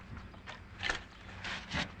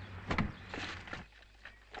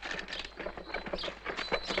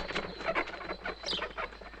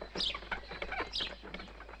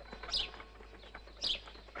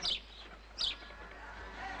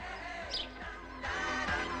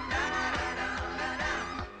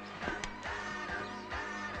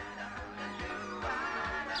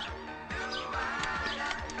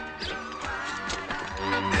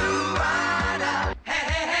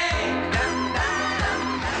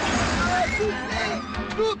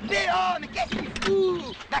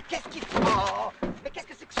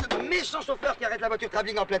 Chauffeur qui arrête la voiture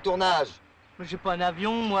travelling en plein tournage. Mais j'ai pas un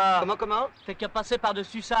avion, moi. Comment? T'as qu'à passer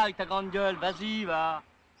par-dessus ça avec ta grande gueule. Vas-y, va.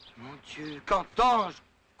 Mon Dieu, qu'entends-je?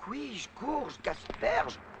 Couis-je, courge,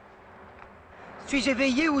 qu'asperge? Suis-je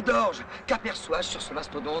éveillé ou dors-je? Qu'aperçois-je sur ce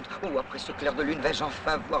mastodonte? Oh, après ce clair de lune, vais-je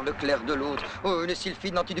enfin voir le clair de l'autre? Oh, une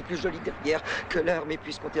sylphide n'en du plus joli derrière que l'heure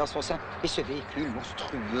m'épuise compter en son sein. Et ce véhicule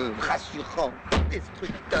monstrueux, rassurant,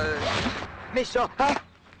 destructeur, méchant, hein?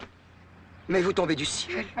 Mais vous tombez du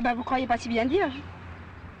ciel. Ah bah vous croyez pas si bien dire.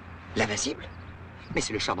 L'invincible? Mais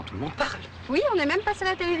c'est le char dont tout le monde parle. Oui, on est même passé à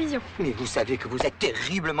la télévision. Mais vous savez que vous êtes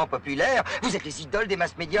terriblement populaire. Vous êtes les idoles des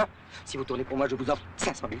masses médias. Si vous tournez pour moi, je vous offre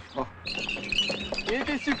 500 000 francs. Il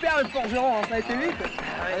était super le forgeron, hein, ça a été vite.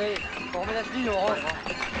 Allez, on remet la chenille, on rentre.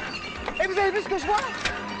 Et vous avez vu ce que je vois?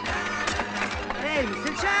 Hé, mais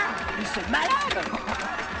c'est le char. Mais c'est malade.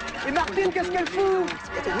 Et Martine, qu'est-ce qu'elle fout?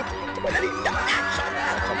 Tiens,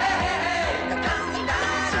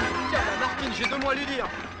 Martine, j'ai 2 mots à lui dire.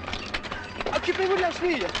 Occupez-vous de la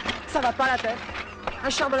chenille. Ça va pas la tête. Un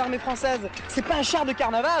char de l'armée française, c'est pas un char de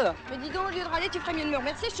carnaval. Mais dis donc, au lieu de râler, tu ferais mieux de me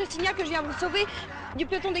remercier. Je te signale que je viens vous sauver du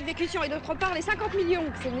peloton d'exécution et d'autre part, les 50 millions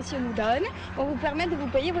que ces messieurs nous donnent vont vous permettre de vous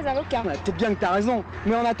payer vos avocats. Ouais, peut-être bien que t'as raison,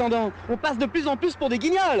 mais en attendant, on passe de plus en plus pour des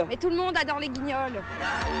guignols. Mais tout le monde adore les guignols.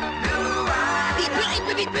 Vite, vite,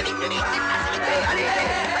 vite, vite, vite, vite, allez, allez,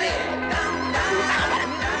 allez.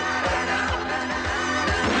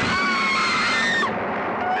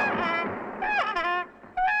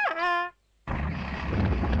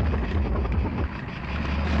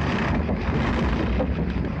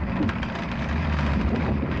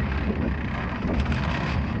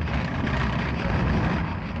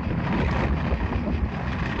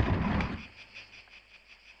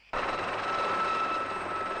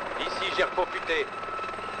 Refuté.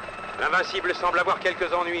 L'invincible semble avoir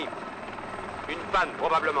quelques ennuis. Une panne,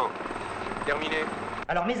 probablement. Terminé.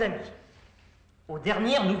 Alors, mes amis, aux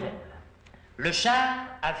dernières nouvelles, le char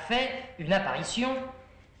a fait une apparition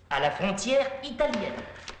à la frontière italienne,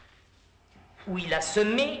 où il a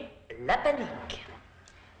semé la panique,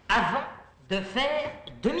 avant de faire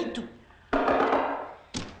demi-tour.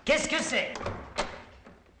 Qu'est-ce que c'est?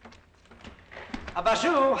 Ah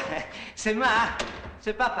bonjour, c'est moi,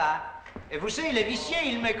 c'est papa. Et vous savez, le vicier,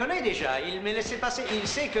 il me connaît déjà. Il me laissait passer. Il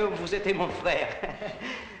sait que vous étiez mon frère.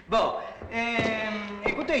 Bon,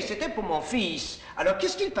 écoutez, c'était pour mon fils. Alors,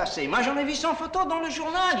 qu'est-ce qu'il passait? Moi, j'en ai vu son photo dans le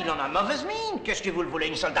journal. Il en a mauvaise mine. Qu'est-ce que vous le voulez,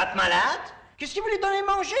 une soldate malade? Qu'est-ce que vous lui donnez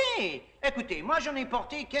manger? Écoutez, moi j'en ai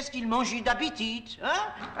porté, qu'est-ce qu'il mangeait d'habitude, hein?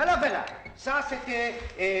 Alors voilà, ça c'était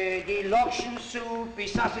des loction soup, et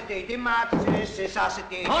ça c'était des matzes, et ça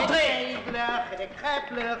c'était des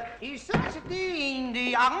crêpes, et ça c'était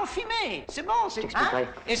des harengs fumés. C'est bon, c'est hein?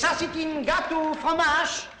 Et ça c'était un gâteau au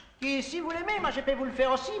fromage. Et si vous l'aimez, moi je peux vous le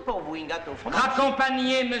faire aussi pour vous, un gâteau au fromage.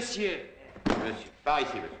 Raccompagnez, monsieur. Monsieur, par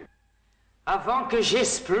ici, monsieur. Avant que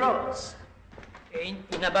j'explose. Et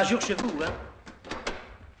une abat-jour chez vous, hein?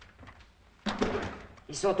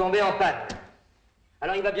 Ils sont tombés en panne.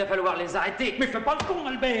 Alors il va bien falloir les arrêter. Mais fais pas le con,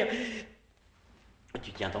 Albert.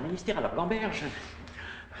 Tu tiens ton ministère à la gamberge.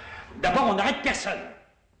 D'abord, on n'arrête personne.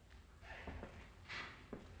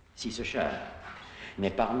 Si ce char n'est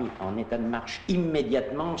pas remis en état de marche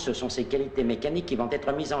immédiatement, ce sont ses qualités mécaniques qui vont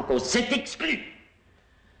être mises en cause. C'est exclu.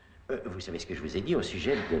 Vous savez ce que je vous ai dit au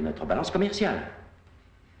sujet de notre balance commerciale?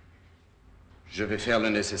 Je vais faire le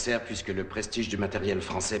nécessaire puisque le prestige du matériel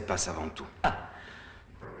français passe avant tout. Ah.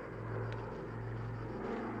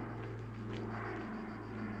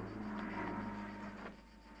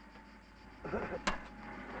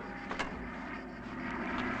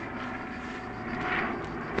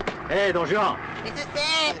 Hé, hey, Don Juan!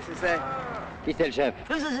 Qui c'est le chef?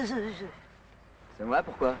 C'est moi,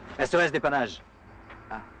 pourquoi? SOS dépannage.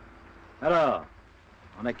 Ah. Alors,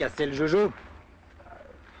 on a cassé le joujou?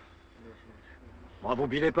 Bon, vous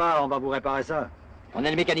bilez pas, on va vous réparer ça. On est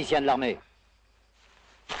le mécanicien de l'armée.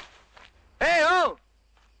 Hé, hey, oh!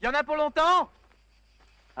 Y en a pour longtemps?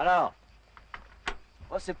 Alors?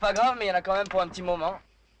 Oh, c'est pas grave, mais il y en a quand même pour un petit moment.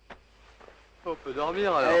 On peut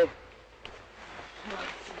dormir, alors. Hey.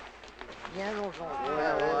 Viens, Jean.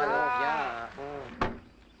 Viens.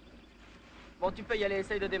 Bon, tu peux y aller,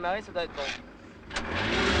 essaye de démarrer, ça doit être bon.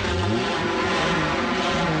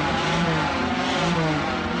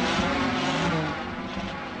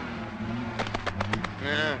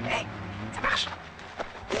 Hey, ça marche.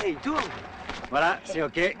 Hey, il tourne. Voilà, c'est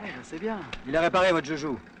OK. Ouais, c'est bien. Il a réparé votre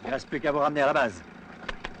joujou. Il reste plus qu'à vous ramener à la base.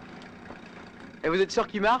 Et vous êtes sûr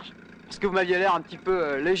qu'il marche? Parce que vous m'aviez l'air un petit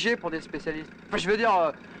peu léger pour des spécialistes. Enfin, je veux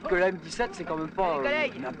dire que la M17, c'est quand même pas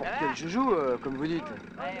n'importe quel joujou, comme vous dites.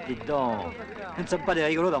 Dites donc, nous ne sommes pas des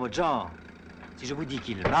rigolos dans votre genre. Si je vous dis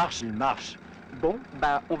qu'il marche, il marche. Bon,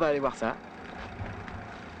 bah, on va aller voir ça.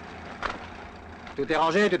 Tout est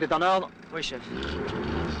rangé, tout est en ordre? Oui, chef.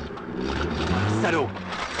 Salaud!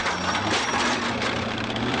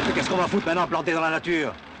 Mais qu'est-ce qu'on va foutre maintenant planté dans la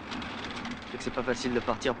nature? C'est que c'est pas facile de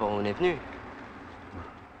partir pour où on est venu.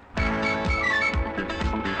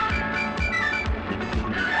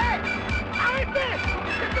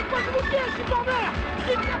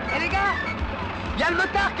 Eh les gars, il y a le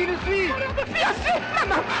motard qui nous suit.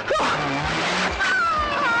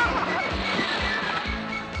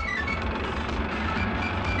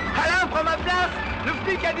 Alain, prends ma place. Le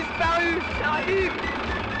flic a disparu. J'arrive.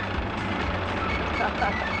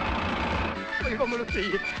 Il va me le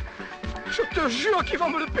payer. Je te jure qu'il va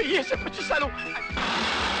me le payer, ce petit salaud.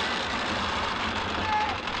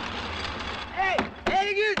 Hé,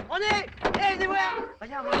 les Gus, on est. Hé, venez voir.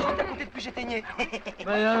 Regarde, on est à côté depuis j'éteignais.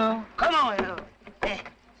 Bah alors? Comment alors?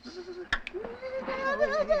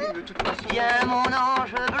 Viens mon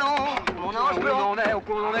ange blond, mon ange blond. On a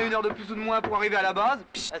 1 heure de plus ou de moins pour arriver à la base.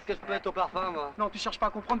 Est-ce que je peux être au parfum, moi? Non, tu cherches pas à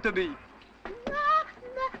comprendre, t'obéis.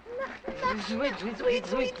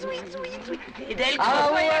 Et d'elle, il y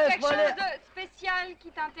a quelque chose de spécial qui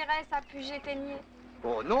t'intéresse à Puget-Ténier?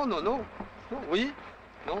 Oh non, non, non. Non, oui,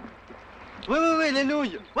 non. Oui, les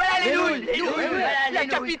nouilles. Voilà les nouilles. La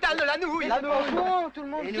capitale de la nouille. La nouille. Bon, tout le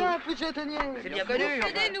monde vient, Puget-Ténier. C'est bien connu.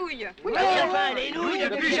 Que des nouilles. Oui, enfin, les nouilles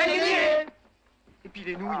de Puget-Ténier. Et puis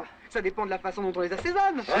les nouilles, ça dépend de la façon dont on les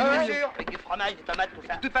assaisonne. Bien sûr, avec du fromage, des tomates, tout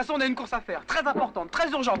ça. De toute façon, on a une course à faire, très importante, très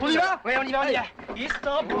urgente. On y va? Oui, on y va.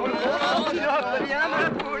 Istanbul. Viens, ma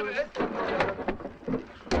poule.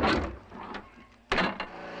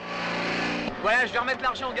 Voilà, je vais remettre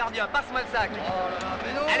l'argent au gardien. Passe-moi le sac. Oh là là,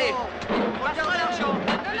 mais non. Allez, passe-moi l'argent. Non.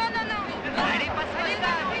 Allez, passe-moi le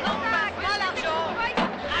sac. Non, passe-moi l'argent.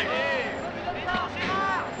 Allez. Mais non, c'est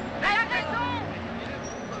mort. Elle a raison.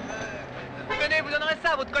 Tenez, vous donnerez ça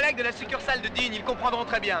à votre collègue de la succursale de Digne. Ils comprendront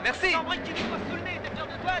très bien. Merci. En vrai, tu nous passes sous le nez, t'es sûr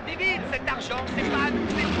de toi, débile. Cet argent, c'est pas à nous,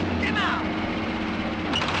 c'est démarre.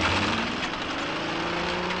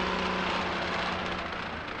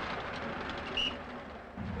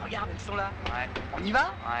 Regarde, ils sont là. Ouais. On y va?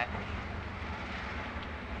 Ouais.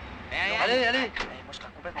 Allez. Moi, je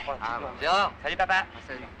serai complètement pas là. Gérard. Salut, papa.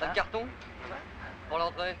 Salut. T'as le carton? Pour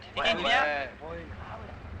l'entrée. Tu gagnes bien?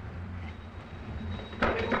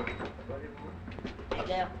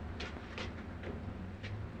 Claire.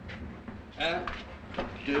 Hein?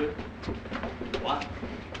 2, 3,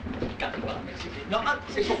 4. Voilà, merci. Non,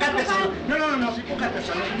 c'est pour 4 personnes. Non, non, non, non, c'est pour 4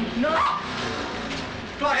 personnes. Non.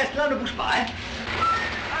 Toi, reste là, ne bouge pas, hein.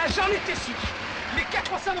 Ah, j'en étais sûr. Les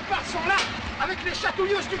 4 salopards sont là, avec les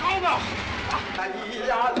chatouilleuses du Grand Nord.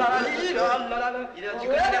 Tu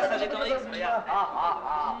connais Vercingétorix, regarde.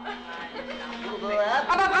 Ah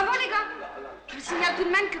bah bravo les gars. Je vous signale tout de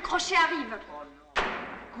même que Crochet arrive.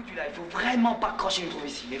 Écoute, là, il faut vraiment pas que Crochet nous trouve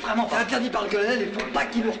ici, mais vraiment pas. C'est interdit par le colonel, il faut pas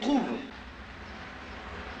qu'il nous retrouve.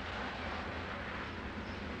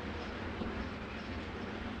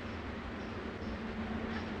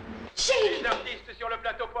 Les artistes sur le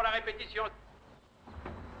plateau pour la répétition.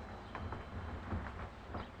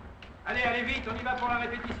 Allez, allez vite, on y va pour la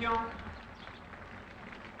répétition.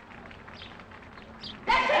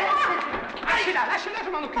 Lâchez-la, lâchez-la, je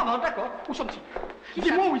m'en occupe. Ah bon, d'accord. Où sont-ils?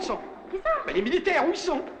 Dis-moi où ils sont. Qui ça? Mais les militaires, où ils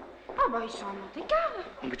sont? Ah bah ils sont à Monte-Carlo.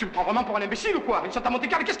 Mais tu me prends vraiment pour un imbécile ou quoi? Ils sont à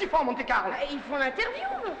Monte-Carlo, qu'est-ce qu'ils font à Monte-Carlo? Ils font l'interview.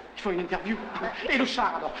 Ils font une interview. Et le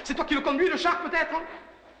char alors? C'est toi qui le conduis, le char peut-être?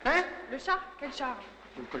 Hein? Le char? Quel char?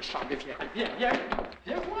 Que le char, mais viens, viens.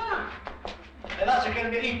 Viens voir. Et là, c'est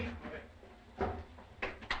quel mérite?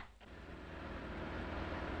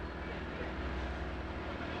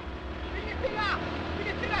 Il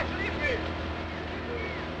était là, je l'ai vu.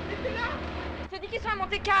 Il était là. Je te dis qu'ils sont à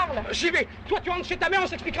Monte-Carlo. J'y vais. Toi, tu rentres chez ta mère, on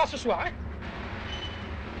s'expliquera ce soir, hein?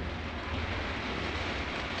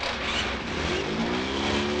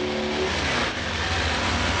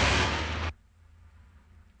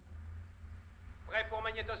 Prêt pour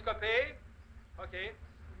magnétoscoper? Ok.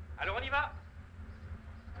 Alors on y va.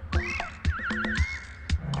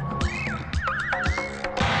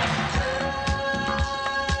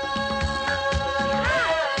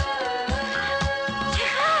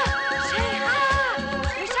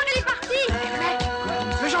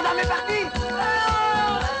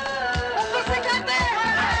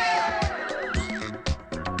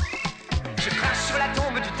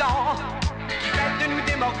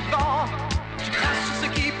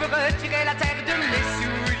 Retirer la terre de mes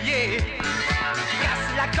souliers. Je casse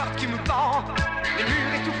la corde qui me pend, les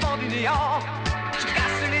murs étouffants du néant. Je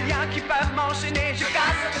casse les liens qui peuvent m'enchaîner. Je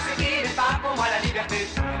casse ce qui n'est pas pour moi la liberté.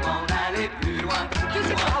 Je m'en aller plus loin,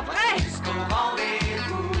 c'est pas vrai. Jusqu'au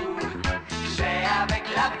rendez-vous, j'ai avec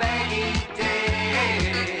la vérité.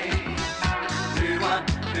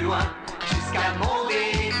 Plus loin, jusqu'à mon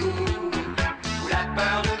dégoût, où la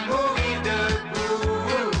peur de mourir debout.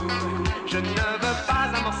 Je ne veux pas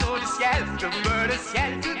un morceau de ciel, je veux le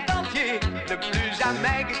ciel tout entier. Ne plus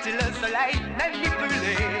jamais guetter le soleil, même ni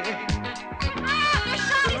brûler.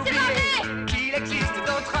 Oublier qu'il existe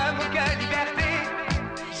d'autres mots que liberté.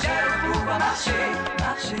 Je veux pouvoir marcher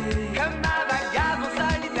comme un vagabond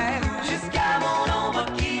solitaire, jusqu'à mon ombre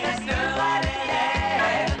qui restera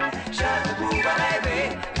derrière. Je veux pouvoir rêver,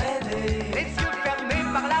 les yeux fermés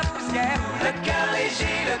par la poussière, le cœur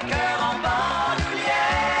léger, le cœur en bandoulière.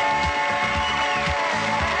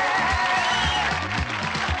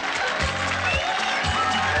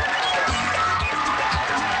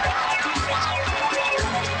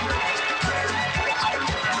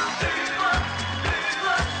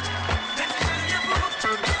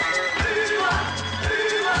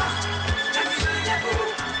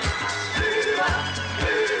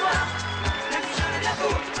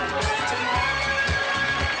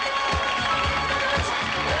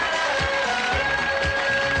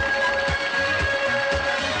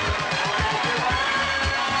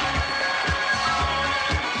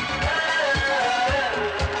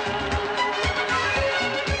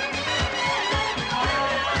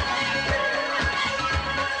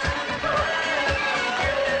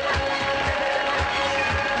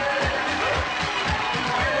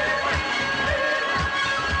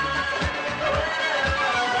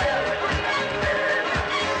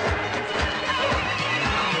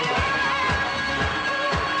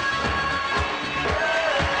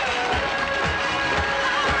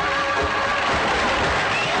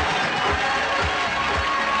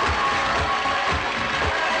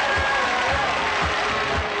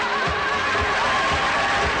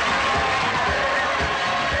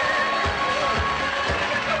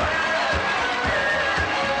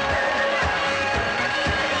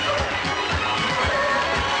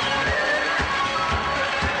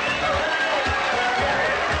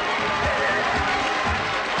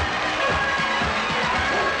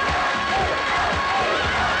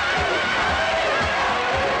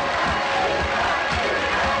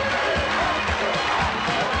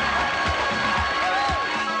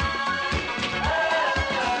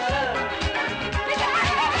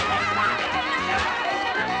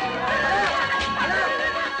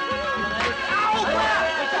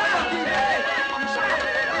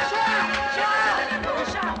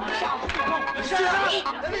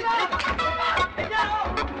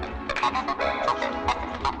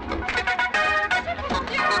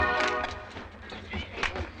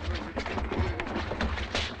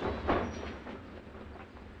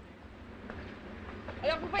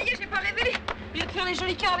 Alors vous voyez, j'ai pas rêvé. Je viens de faire les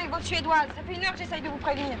jolis cœurs avec votre suédoise. Ça fait 1 heure que j'essaye de vous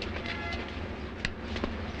prévenir.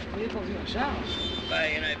 Vous avez pas vu un char? Bah,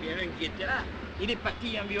 il y en a bien un qui était là. Il est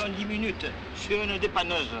parti environ 10 minutes sur une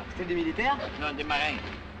dépanneuse. C'était des militaires? Non, des marins.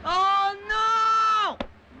 Oh non!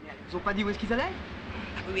 Ils ont pas dit où est-ce qu'ils allaient?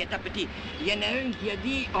 Ah oui, attends, petit. Il y en a un qui a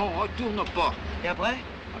dit on retourne au port. Et après?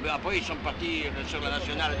 Ah ben après, ils sont partis sur la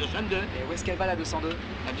nationale 202. Et où est-ce qu'elle va, la 202?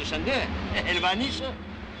 La 202? Elle va à Nice.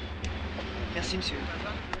 Merci, monsieur.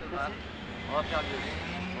 Merci. On va faire mieux.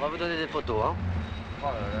 On va vous donner des photos, hein. Oh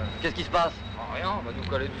là là. Qu'est-ce qui se passe? Rien, on va nous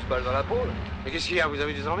coller 12 balles dans la peau. Mais qu'est-ce qu'il y a? Vous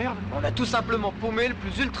avez des emmerdes? On a tout simplement paumé le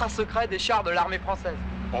plus ultra secret des chars de l'armée française.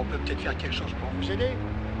 Bon, on peut peut-être faire quelque chose pour vous aider.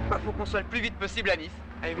 Bah, faut qu'on soit le plus vite possible à Nice.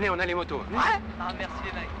 Allez, venez, on a les motos. Ouais? Ah, merci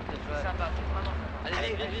les mecs. C'est sympa, c'est vraiment sympa.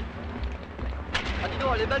 Allez, vite, vite. Ah, dis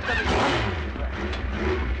donc, elle est belle ta maison.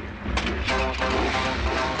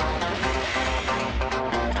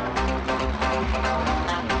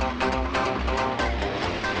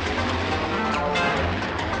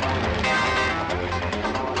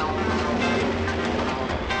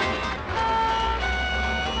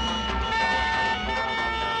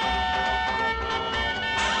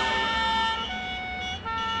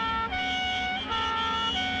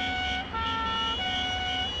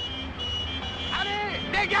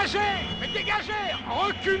 Dégagez! Mais dégagez!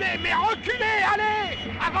 Reculez, mais reculez! Allez!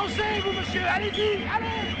 Avancez, vous, monsieur! Allez-y!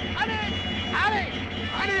 Allez! Allez! Allez!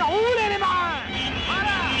 Allez, roulez les marins!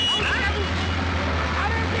 Voilà! Allez, à vous!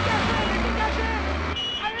 Allez, dégagez! Mais dégagez!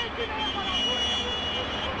 Allez,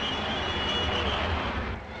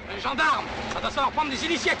 Les gendarmes, ça doit savoir prendre des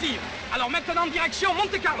initiatives. Alors maintenant, direction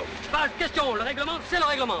Monte Carlo. Pas de question, le règlement, c'est le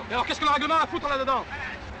règlement. Et alors, qu'est-ce que le règlement a à foutre là-dedans?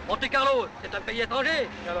 Monte Carlo, c'est un pays étranger.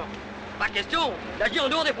 Et alors? Pas question d'agir en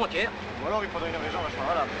dehors des frontières. Ou alors, il faudrait une région vachement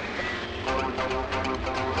valable.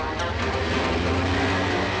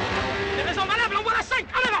 Des raisons valables, en voilà 5,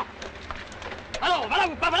 en avant! Alors,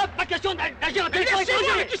 valable ou pas valable, pas question d'agir en territoire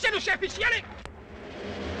étranger. Qui c'est le chef ici? Allez!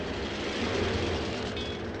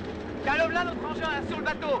 Calme-là, notre engin, sur le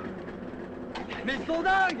bateau. Mais ils sont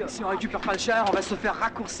dingues! Si on récupère pas le char, on va se faire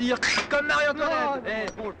raccourcir comme Marie-Antoinette.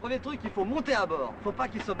 Eh, bon, le premier truc, il faut monter à bord. Faut pas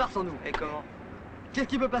qu'ils se barrent sans nous. Et comment? Qu'est-ce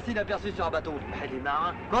qui peut passer inaperçu sur un bateau? Bah, des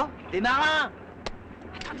marins. Quoi? Des marins!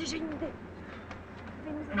 Attendez, j'ai une idée.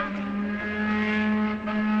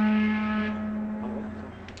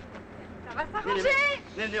 Ça va s'arranger!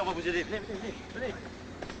 Venez, venez, on va vous aider. Venez, venez, venez.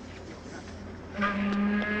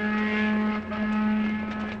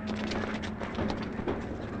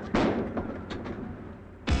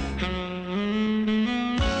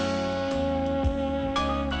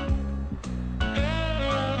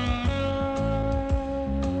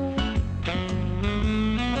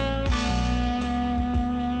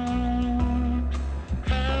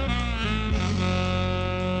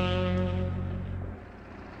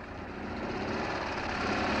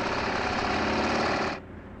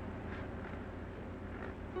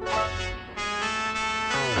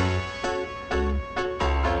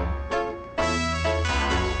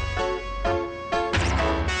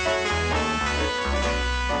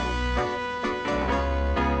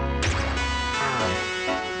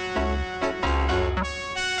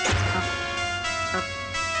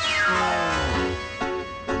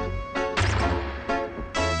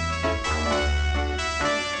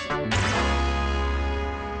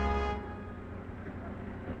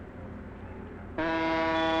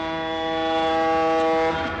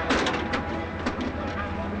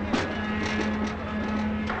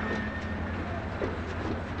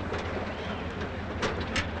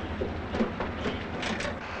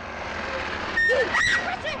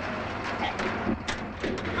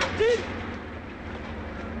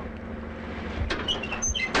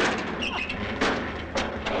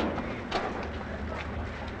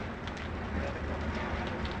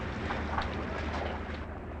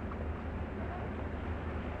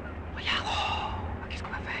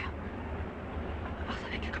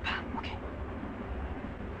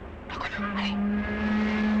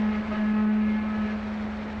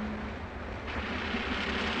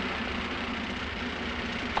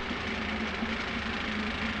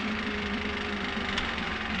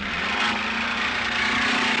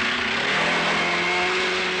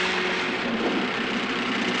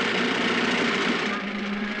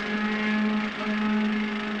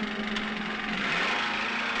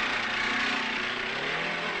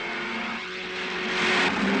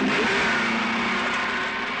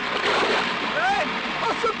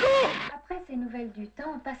 Du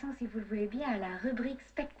temps, passons, si vous le voulez bien, à la rubrique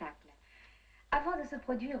spectacle. Avant de se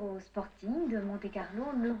produire au Sporting de Monte-Carlo,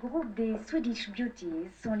 le groupe des Swedish Beauties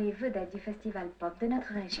sont les vedettes du festival pop de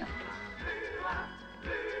notre région.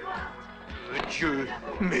 Dieu,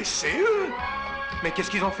 mais c'est eux! Mais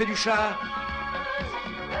qu'est-ce qu'ils ont fait du char?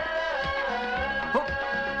 Oh.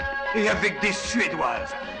 Et avec des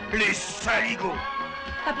Suédoises, les saligots!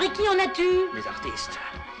 Après qui en as-tu? Les artistes.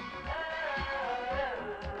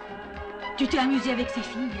 Tu t'es amusé avec ces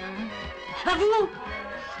filles, hein? À vous!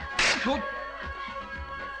 Oh.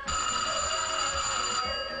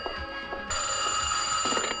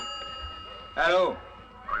 Allô?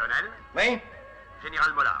 Colonel? Oui?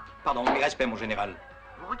 Général Mollard. Pardon, mes respects, mon général.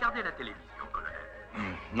 Vous regardez la télévision, colonel?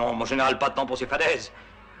 Non, mon général, pas de temps pour ces fadaises.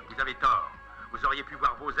 Vous avez tort. Vous auriez pu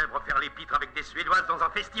voir vos zèbres faire les pitres avec des Suédoises dans un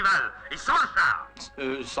festival. Et sans le char.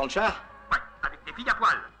 Sans le char? Ouais, avec des filles à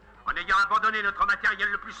poil. En ayant abandonné notre matériel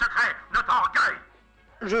le plus secret, notre orgueil.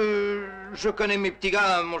 Je connais mes petits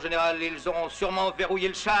gars, mon général. Ils auront sûrement verrouillé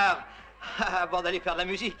le char avant d'aller faire de la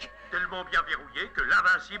musique. Tellement bien verrouillé que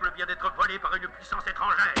l'invincible vient d'être volé par une puissance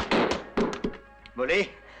étrangère.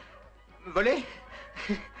 Volé? Volé?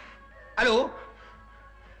 Allô?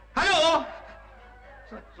 Allô?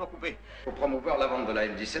 Ils sont coupés. Pour promouvoir la vente de la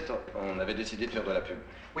M17, on avait décidé de faire de la pub.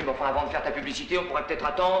 Oui, mais enfin, avant de faire ta publicité, on pourrait peut-être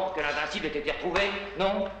attendre que l'invincible ait été retrouvé,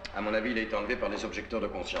 non? À mon avis, il a été enlevé par des objecteurs de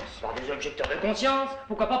conscience. Par des objecteurs de conscience?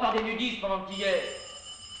 Pourquoi pas par des nudistes pendant qu'il y est?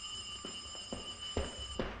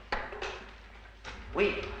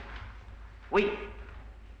 Oui. Oui.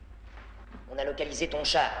 On a localisé ton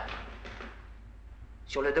char.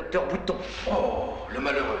 Sur le docteur Bouton. Oh, le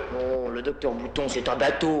malheureux. Oh, le docteur Bouton, c'est un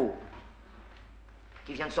bateau.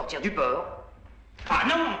 Qui vient de sortir du port. Ah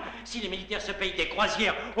non! Si les militaires se payent des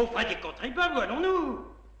croisières aux frais des contribuables, où allons-nous?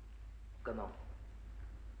 Comment?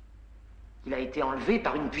 Il a été enlevé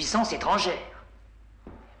par une puissance étrangère.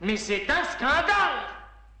 Mais c'est un scandale!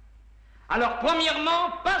 Alors,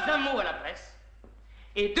 premièrement, pas un mot à la presse.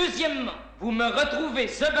 Et deuxièmement, vous me retrouvez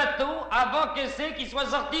ce bateau avant que c'est qu'il soit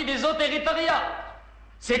sorti des eaux territoriales.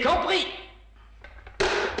 C'est compris?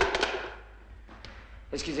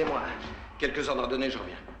 Excusez-moi. Quelques ordres donnés, je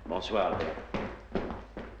reviens. Bonsoir.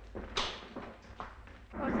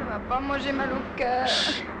 Oh, ça va pas, moi j'ai mal au cœur.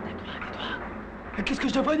 Qu'est-ce que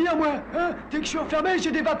je devrais dire, moi? Hein? Dès que je suis enfermé,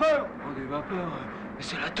 j'ai des vapeurs. Oh, des vapeurs. Mais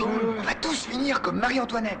c'est la tôle. On va tous finir comme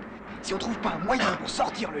Marie-Antoinette. Si on trouve pas un moyen pour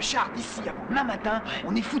sortir le char d'ici avant demain matin,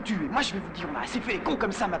 on est foutu. Et moi, je vais vous dire, on a assez fait les cons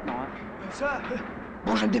comme ça maintenant. Hein. Ça.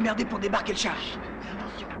 Bon, je vais me démerder pour débarquer le char.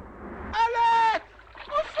 Attention. Allez!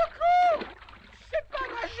 Au secours! C'est pas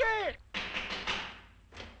nager!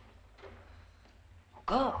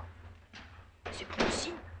 Encore? C'est pas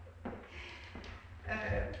possible.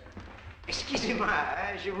 Excusez-moi,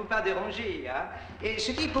 hein, je ne vous pas déranger. Hein. Et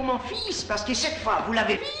c'était pour mon fils, parce que cette fois, vous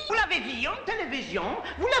l'avez vu en télévision,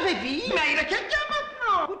 vous l'avez vu, mais il est quelqu'un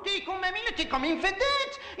maintenant. Écoutez, quand même, il était comme une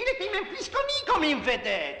vedette. Il était même plus connu comme une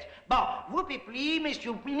vedette. Bon, vous peuplez,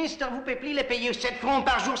 monsieur le ministre, vous peuplez les payer 7 francs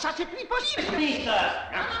par jour, ça c'est plus possible, monsieur le ministre.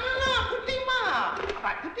 Non, écoutez-moi.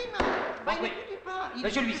 Enfin, écoutez-moi. Bah, oui. N'écoutez pas.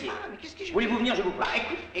 Monsieur l'huissier, mais qu'est-ce que je... voulez-vous venir, je vous parle.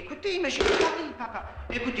 Bah, écoutez, mais je vais parler, papa.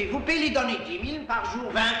 Écoutez, vous pouvez lui donner 10 000 par jour,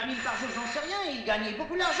 20 000 par jour, j'en sais rien. Il gagnait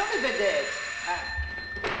beaucoup d'argent, les vedettes.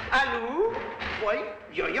 Allô? Oui?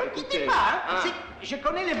 Yo, quittez pas, hein. Je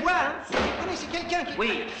connais les voix, hein. Je connais, c'est quelqu'un qui...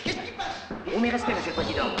 Oui. Qu'est-ce qui passe? Oh, mes respects, monsieur le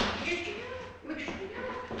président.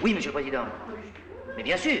 Oui, monsieur le président. Mais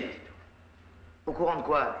bien sûr. Au courant de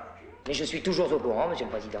quoi? Mais je suis toujours au courant, monsieur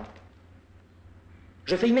le président.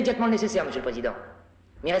 Je fais immédiatement le nécessaire, monsieur le président.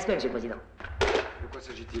 Mes respects, monsieur le président. De quoi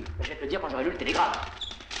s'agit-il? Je vais te le dire quand j'aurai lu le télégramme.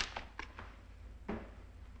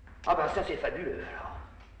 Ah ben ça c'est fabuleux alors.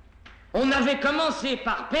 On avait commencé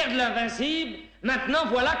par perdre l'invincible, maintenant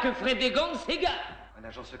voilà que Frédégond s'égare. Un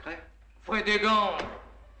agent secret? Frédégond,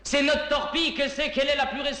 c'est notre torpille que c'est qu'elle est la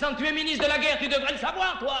plus récente. Tu es ministre de la guerre, tu devrais le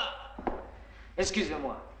savoir, toi.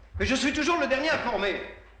 Excusez-moi. Mais je suis toujours le dernier informé.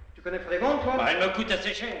 Tu connais Frédégond, toi? Bah, elle me coûte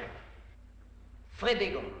assez cher.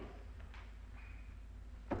 Frédégond.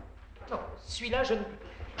 Non, celui-là, je ne...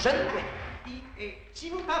 Et si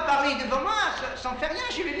vous pas parlez devant moi, ça ne fait rien,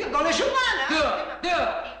 je vais lire dans le journal, hein.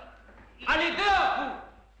 Dehors. Allez, dehors, vous.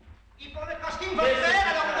 Il pour le costume va le faire,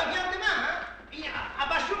 alors on revient demain, hein. Il y a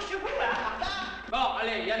abat-jour sur vous, hein. Bon,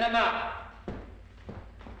 allez, y en a marre.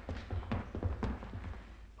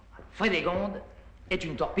 Frédégonde est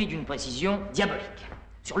une torpille d'une précision diabolique.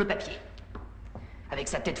 Sur le papier. Avec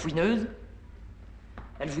sa tête fouineuse,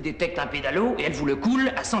 elle vous détecte un pédalo et elle vous le coule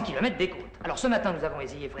à 100 km des côtes. Alors ce matin, nous avons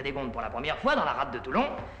essayé Frédégonde pour la première fois dans la rade de Toulon.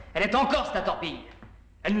 Elle est en Corse, ta torpille.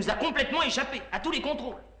 Elle nous a complètement échappé à tous les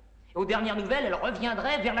contrôles. Et aux dernières nouvelles, elle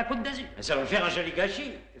reviendrait vers la Côte d'Azur. Mais ça va faire un joli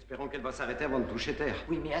gâchis. Espérons qu'elle va s'arrêter avant de toucher terre.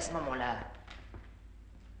 Oui, mais à ce moment-là,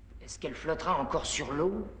 est-ce qu'elle flottera encore sur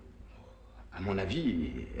l'eau? À mon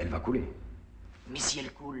avis, elle va couler. Mais si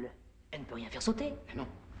elle coule, elle ne peut rien faire sauter. Mais non.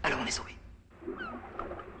 Alors on est sauvé.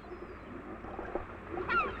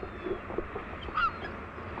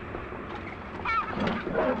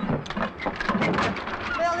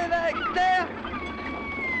 Merde les mecs, terre!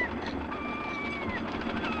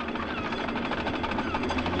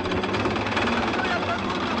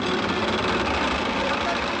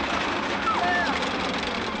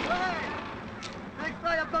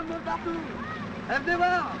 Extra, y a plein de monde partout! Eh, venez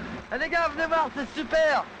voir! Eh les gars, venez voir, c'est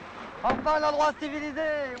super! Enfin un endroit civilisé!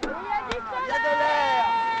 Il y a de l'air!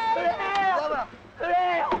 De l'air! De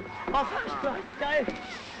l'air! Enfin, je peux respirer!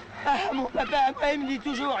 Ah, mon papa, après, il me dit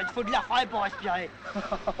toujours, il faut de l'air frais pour respirer.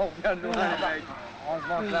 On vient de loin, mec.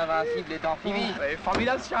 Heureusement que l'invincible est amphibie. Ouais,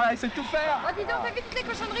 formidable, ce char-là, il sait tout faire. Oh, dis donc, t'as vu toutes les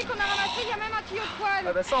cochonneries qu'on a ramassées? Il y a même un tuyau de poêle.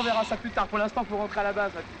 Ah bah ça, on verra ça plus tard. Pour l'instant, faut rentrer à la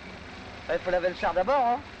base. Il faut laver le char d'abord,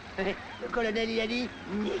 hein. Le colonel, il a dit,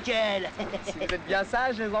 nickel. Si vous êtes bien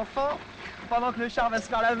sages, les enfants, pendant que le char va se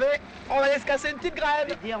faire laver, on va aller se casser une petite grève.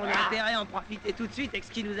 Je veux dire, on a intérêt à en profiter tout de suite avec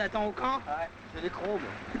ce qui nous attend au camp. Ouais, c'est des chromes.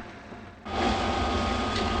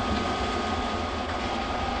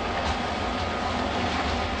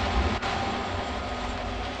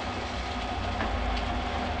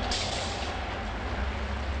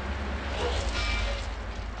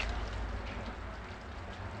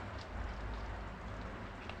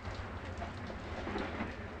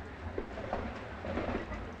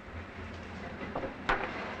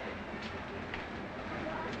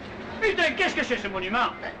 Putain, qu'est-ce que c'est ce monument?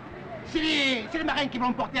 C'est les marins qui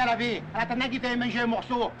m'ont porté à laver. À la tannée qui t'avait mangé un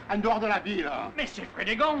morceau en dehors de la ville. Mais c'est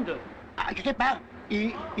Frédégonde. Ah, je sais pas.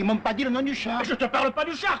 Ils m'ont pas dit le nom du char. Je te parle pas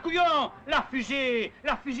du char, couillon. La fusée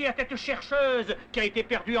à tête chercheuse qui a été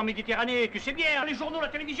perdue en Méditerranée. Tu sais bien, les journaux, la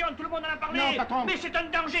télévision, tout le monde en a parlé. Non, patron. Mais c'est un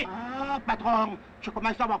danger. Ah, patron, je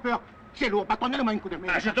commence à avoir peur. C'est lourd, patron, donne-moi un coup de main.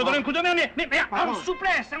 Ah, je te donne un coup de main, mais en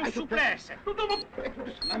souplesse, en Ah, souplesse.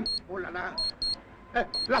 Oh là là.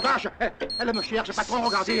 La vache, elle me cherche, patron,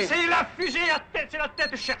 regardez. C'est la fusée à tête, c'est la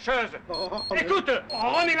tête chercheuse. Écoute,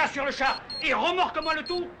 remets-la sur le char et remorque-moi le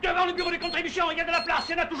tout devant le bureau des contributions. Il y a de la place,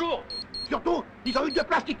 il y en a toujours. Surtout, ils ont une de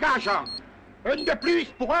plasticage. Une de plus,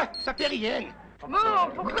 pour eux, ça fait rien. Bon,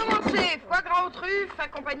 pour commencer, foie gras aux truffes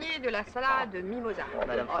accompagné de la salade mimosa.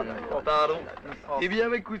 Pardon. Eh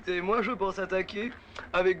bien, écoutez, moi je pense attaquer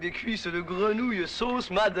avec des cuisses de grenouille sauce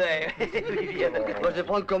madère. Moi je vais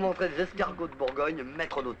prendre comme entrée des escargots de Bourgogne,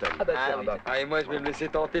 maître d'hôtel. Ah bah et moi, je vais me laisser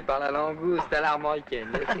tenter par la langouste à l'armoricaine.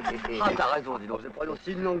 Ah, t'as raison, dis donc. Je vais prendre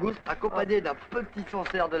aussi une langouste accompagnée d'un petit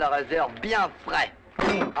Sancerre de la réserve bien frais.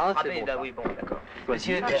 Hein, c'est bon. Bah oui, bon, d'accord.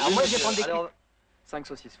 Monsieur, moi je vais prendre des 5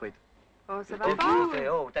 saucisses frites. Oh, ça va pas?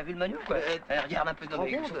 Oh, t'as vu le menu, quoi? Regarde un peu dans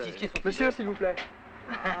les saucisses. Monsieur, s'il vous plaît.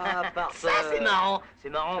 Ah, par Ça, c'est marrant. C'est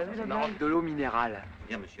marrant, c'est marrant. De l'eau minérale.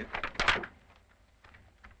 Bien, monsieur.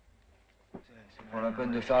 C'est pas la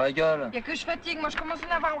peine de faire la gueule. Il y a que je fatigue, moi je commence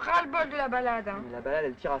à en avoir ras-le-bol de la balade. Hein. Mais la balade,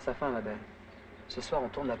 elle tire à sa fin, ma belle. Ce soir, on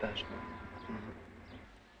tourne la page.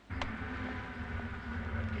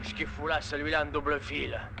 Qu'est-ce qu'il fout là, celui-là, en double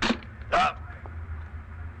fil? Ah!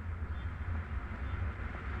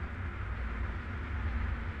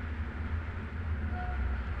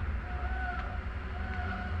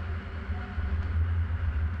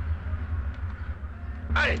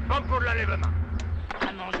 Allez, prends pour de l'enlèvement.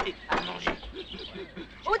 À manger, à manger.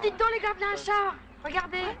 Oh, dites donc, les gars, il y a un char.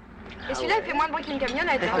 Regardez. Et celui-là, il fait moins de bruit qu'une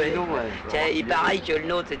camionnette. Hein. Tiens, il paraît que le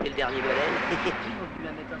nôtre, c'était le dernier modèle.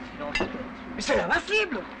 Mais c'est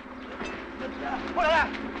l'invincible! Oh là là!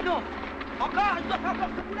 Non! Encore! Il doit faire encore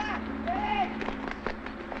ce coup-là! Hey!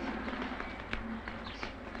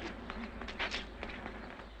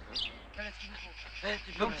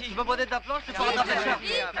 Donc si je me prenais de ta planche, tu feras ta pêche.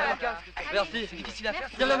 Merci. C'est difficile à faire.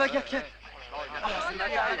 Tiens la macaque.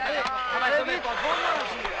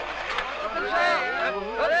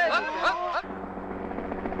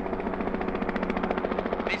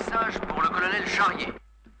 Message pour le colonel Charrier.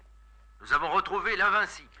 Nous avons retrouvé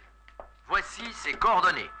l'invincible. Voici ses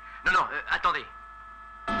coordonnées. Non, attendez.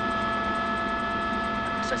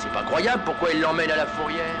 Ça, c'est pas croyable. Pourquoi il l'emmène à la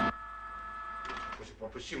fourrière? C'est pas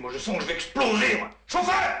possible, moi je sens que je vais exploser, moi.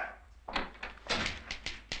 Chauffeur!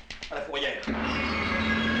 À la fourrière.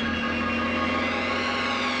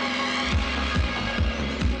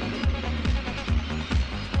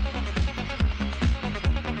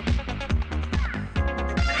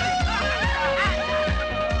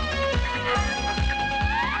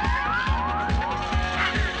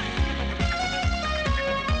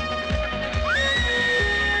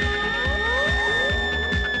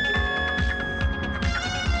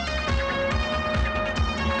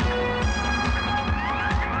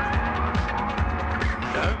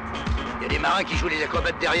 Marins qui jouent les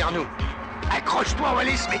acrobates derrière nous. Accroche-toi, on va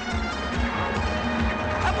les semer.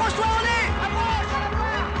 Approche-toi, on est!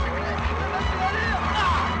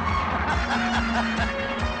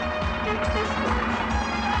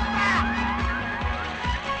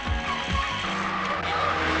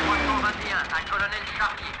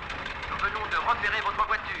 récupérer votre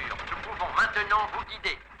voiture. Nous pouvons maintenant vous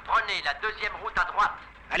guider. Prenez la deuxième route à droite.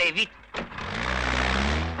 Allez, vite.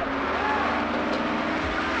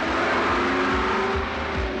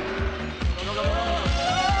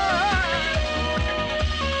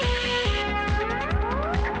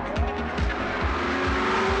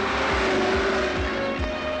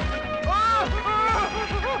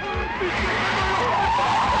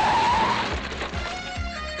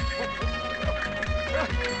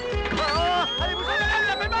 Allez, vous en allez,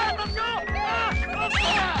 ça fait mal, attention!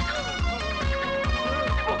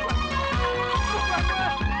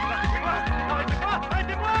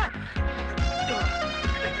 Arrêtez-moi!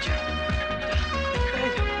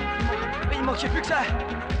 Il manquait plus que ça.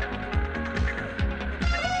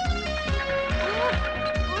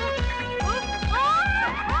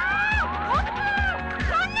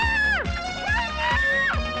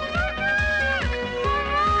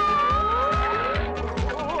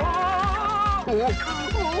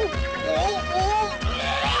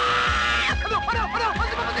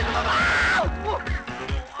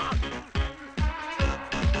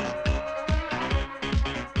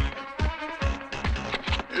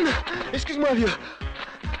 Excuse-moi, vieux.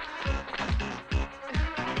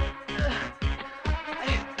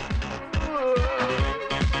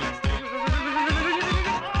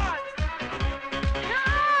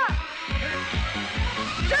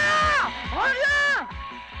 Char! Reviens!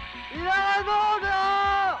 Il a raison,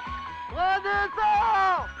 dehors!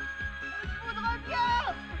 Redescends! Je voudrais bien!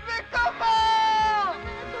 Mais comment?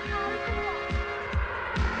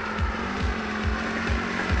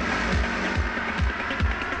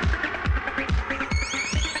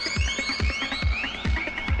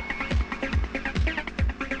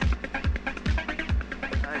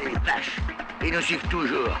 Allez, vache. Ils nous suivent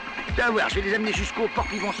toujours. Tu vas voir, je vais les amener jusqu'au port,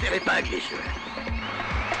 ils vont se faire épingler, ceux-là.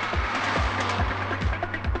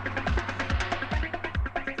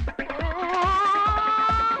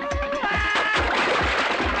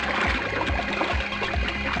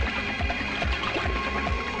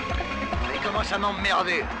 Ils commencent à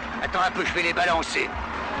m'emmerder. Attends un peu, je vais les balancer.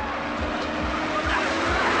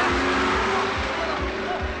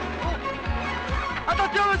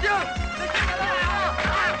 Attention, monsieur!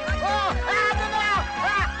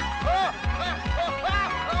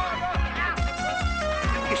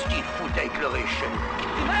 Qu'est-ce qu'ils foutent avec leur échelle?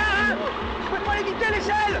 Je peux pas éviter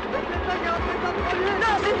l'échelle!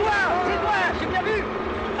 Non, c'est toi! J'ai bien vu!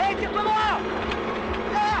 Hé, tire-toi droit!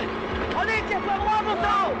 Allez, tire-toi droit, mon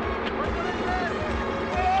sang!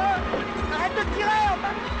 Arrête de tirer,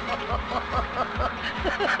 enfin!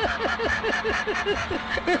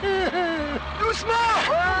 Doucement!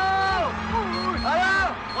 Oh!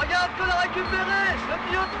 Alors, regarde qu'on a récupéré le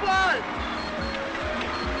tuyau de poil!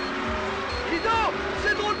 Dis donc,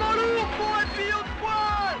 c'est drôlement lourd pour un tuyau de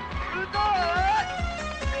poil! Putain, hein?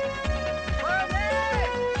 Allez!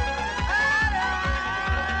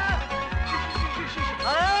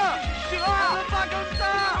 Alors! On ne pas comme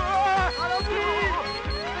ça! Alors, vite!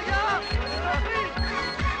 Regarde! Arrête!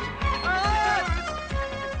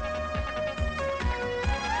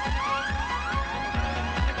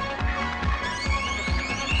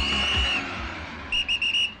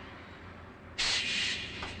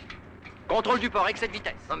 Contrôle du port, excès de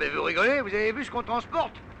vitesse. Non mais vous rigolez, vous avez vu ce qu'on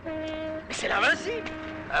transporte? Mais c'est l'invincible!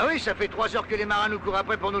 Ah oui, ça fait 3 heures que les marins nous courent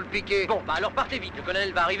après pour nous le piquer. Bon, bah alors partez vite, le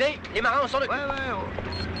colonel va arriver, les marins on s'en occupe.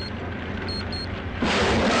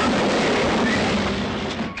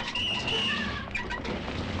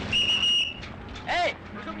 Hé,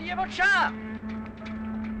 vous oubliez votre char!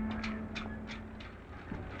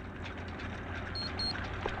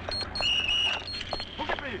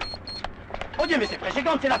 Oh Dieu, mais c'est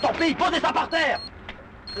précédent, c'est la torpille, posez ça par terre!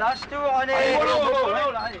 Lâche tout, René! Allez, mollo,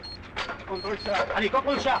 là, allez! Contre le char, allez,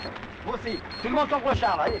 contre le char! Vous aussi, tout le monde contre le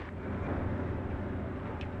char, là, allez!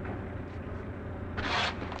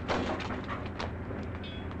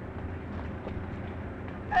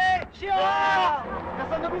 Hé, Chirard!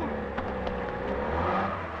 Personne ne bouge!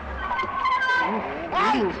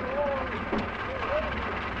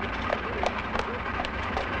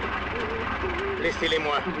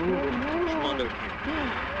 Laissez-les-moi. Je m'en occupe.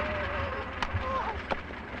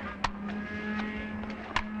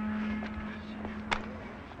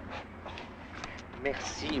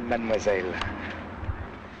 Merci, mademoiselle.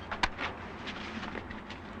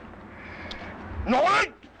 Non! Vous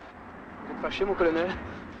êtes fâché, mon colonel?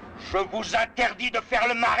 Je vous interdis de faire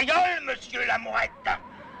le mariole, monsieur Lamourette.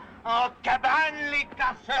 En cabane, les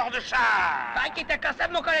casseurs de chars. Bah, qui t'a cassé,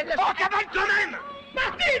 mon collègue? En cabane, quand même!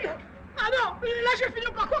 Martine! Ah non, là j'ai fini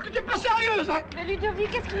par croire que tu n'es pas sérieuse. Hein. Mais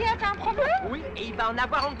Ludovic, qu'est-ce qu'il y a? T'as un problème? Oui, et il va en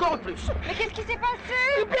avoir encore plus. Mais qu'est-ce qui s'est passé?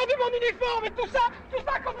 J'ai perdu mon uniforme et tout ça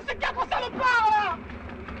à cause de ces quatre salopards là.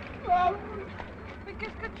 Mais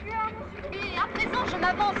qu'est-ce que tu as, mon Et à présent, je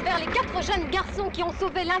m'avance vers les 4 jeunes garçons qui ont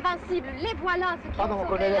sauvé l'invincible. Les voilà, ceux qui Pardon, ont mon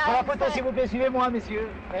sauvé colonel, la pour la photo, SF. s'il vous plaît, suivez-moi, messieurs.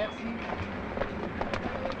 Merci.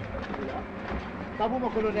 Pas vous, mon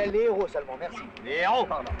colonel, les héros seulement, merci. Les héros.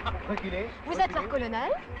 Pardon. Reculez. Vous êtes leur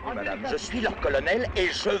colonel? Oui, madame, je suis leur colonel et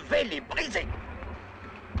je vais les briser.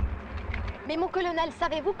 Mais mon colonel,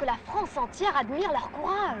 savez-vous que la France entière admire leur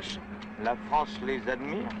courage? La France les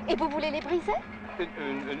admire? Et vous voulez les briser?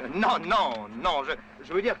 Non,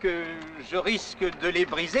 je veux dire que je risque de les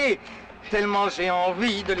briser tellement j'ai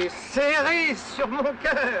envie de les serrer sur mon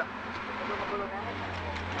cœur.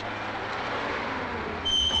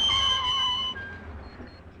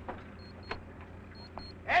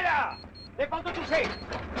 Hé là! Les portes de toucher!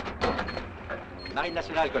 Marine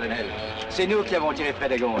nationale, colonel. C'est nous qui avons tiré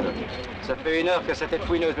Frédégonde. Ça fait 1 heure que sa tête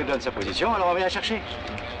fouineuse nous donne sa position, alors on vient la chercher.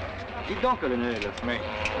 Dites donc, colonel. Oui.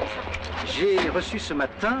 J'ai reçu ce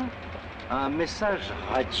matin un message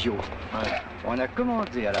radio. Ouais. On a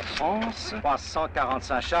commandé à la France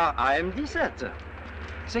 345 chars AM-17.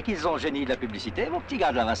 C'est qu'ils ont génie de la publicité, mon petit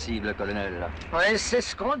gars de l'invincible, colonel. Oui, c'est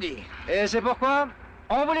ce qu'on dit. Et c'est pourquoi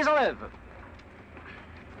on vous les enlève.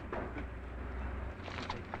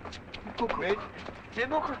 Mais... C'est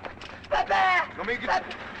bon. Papa! Non mais...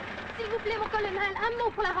 S'il vous plaît, mon colonel, un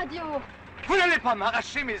mot pour la radio. Vous n'allez pas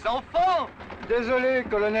m'arracher mes enfants! Désolé,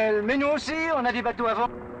 colonel, mais nous aussi, on a des bateaux avant.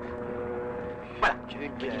 Voilà,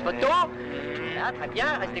 une petite photo. Là, très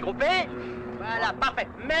bien, restez groupés. Voilà, parfait.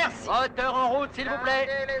 Merci. Moteur en route, s'il vous plaît.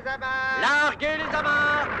 Larguez les amarres. Larguez les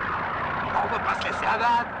amarres. On ne peut pas se laisser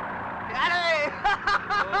abattre. Allez.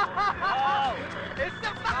 Et c'est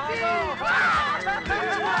reparti.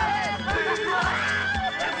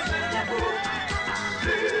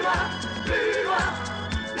 Plus loin,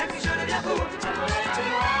 même si je deviens fou.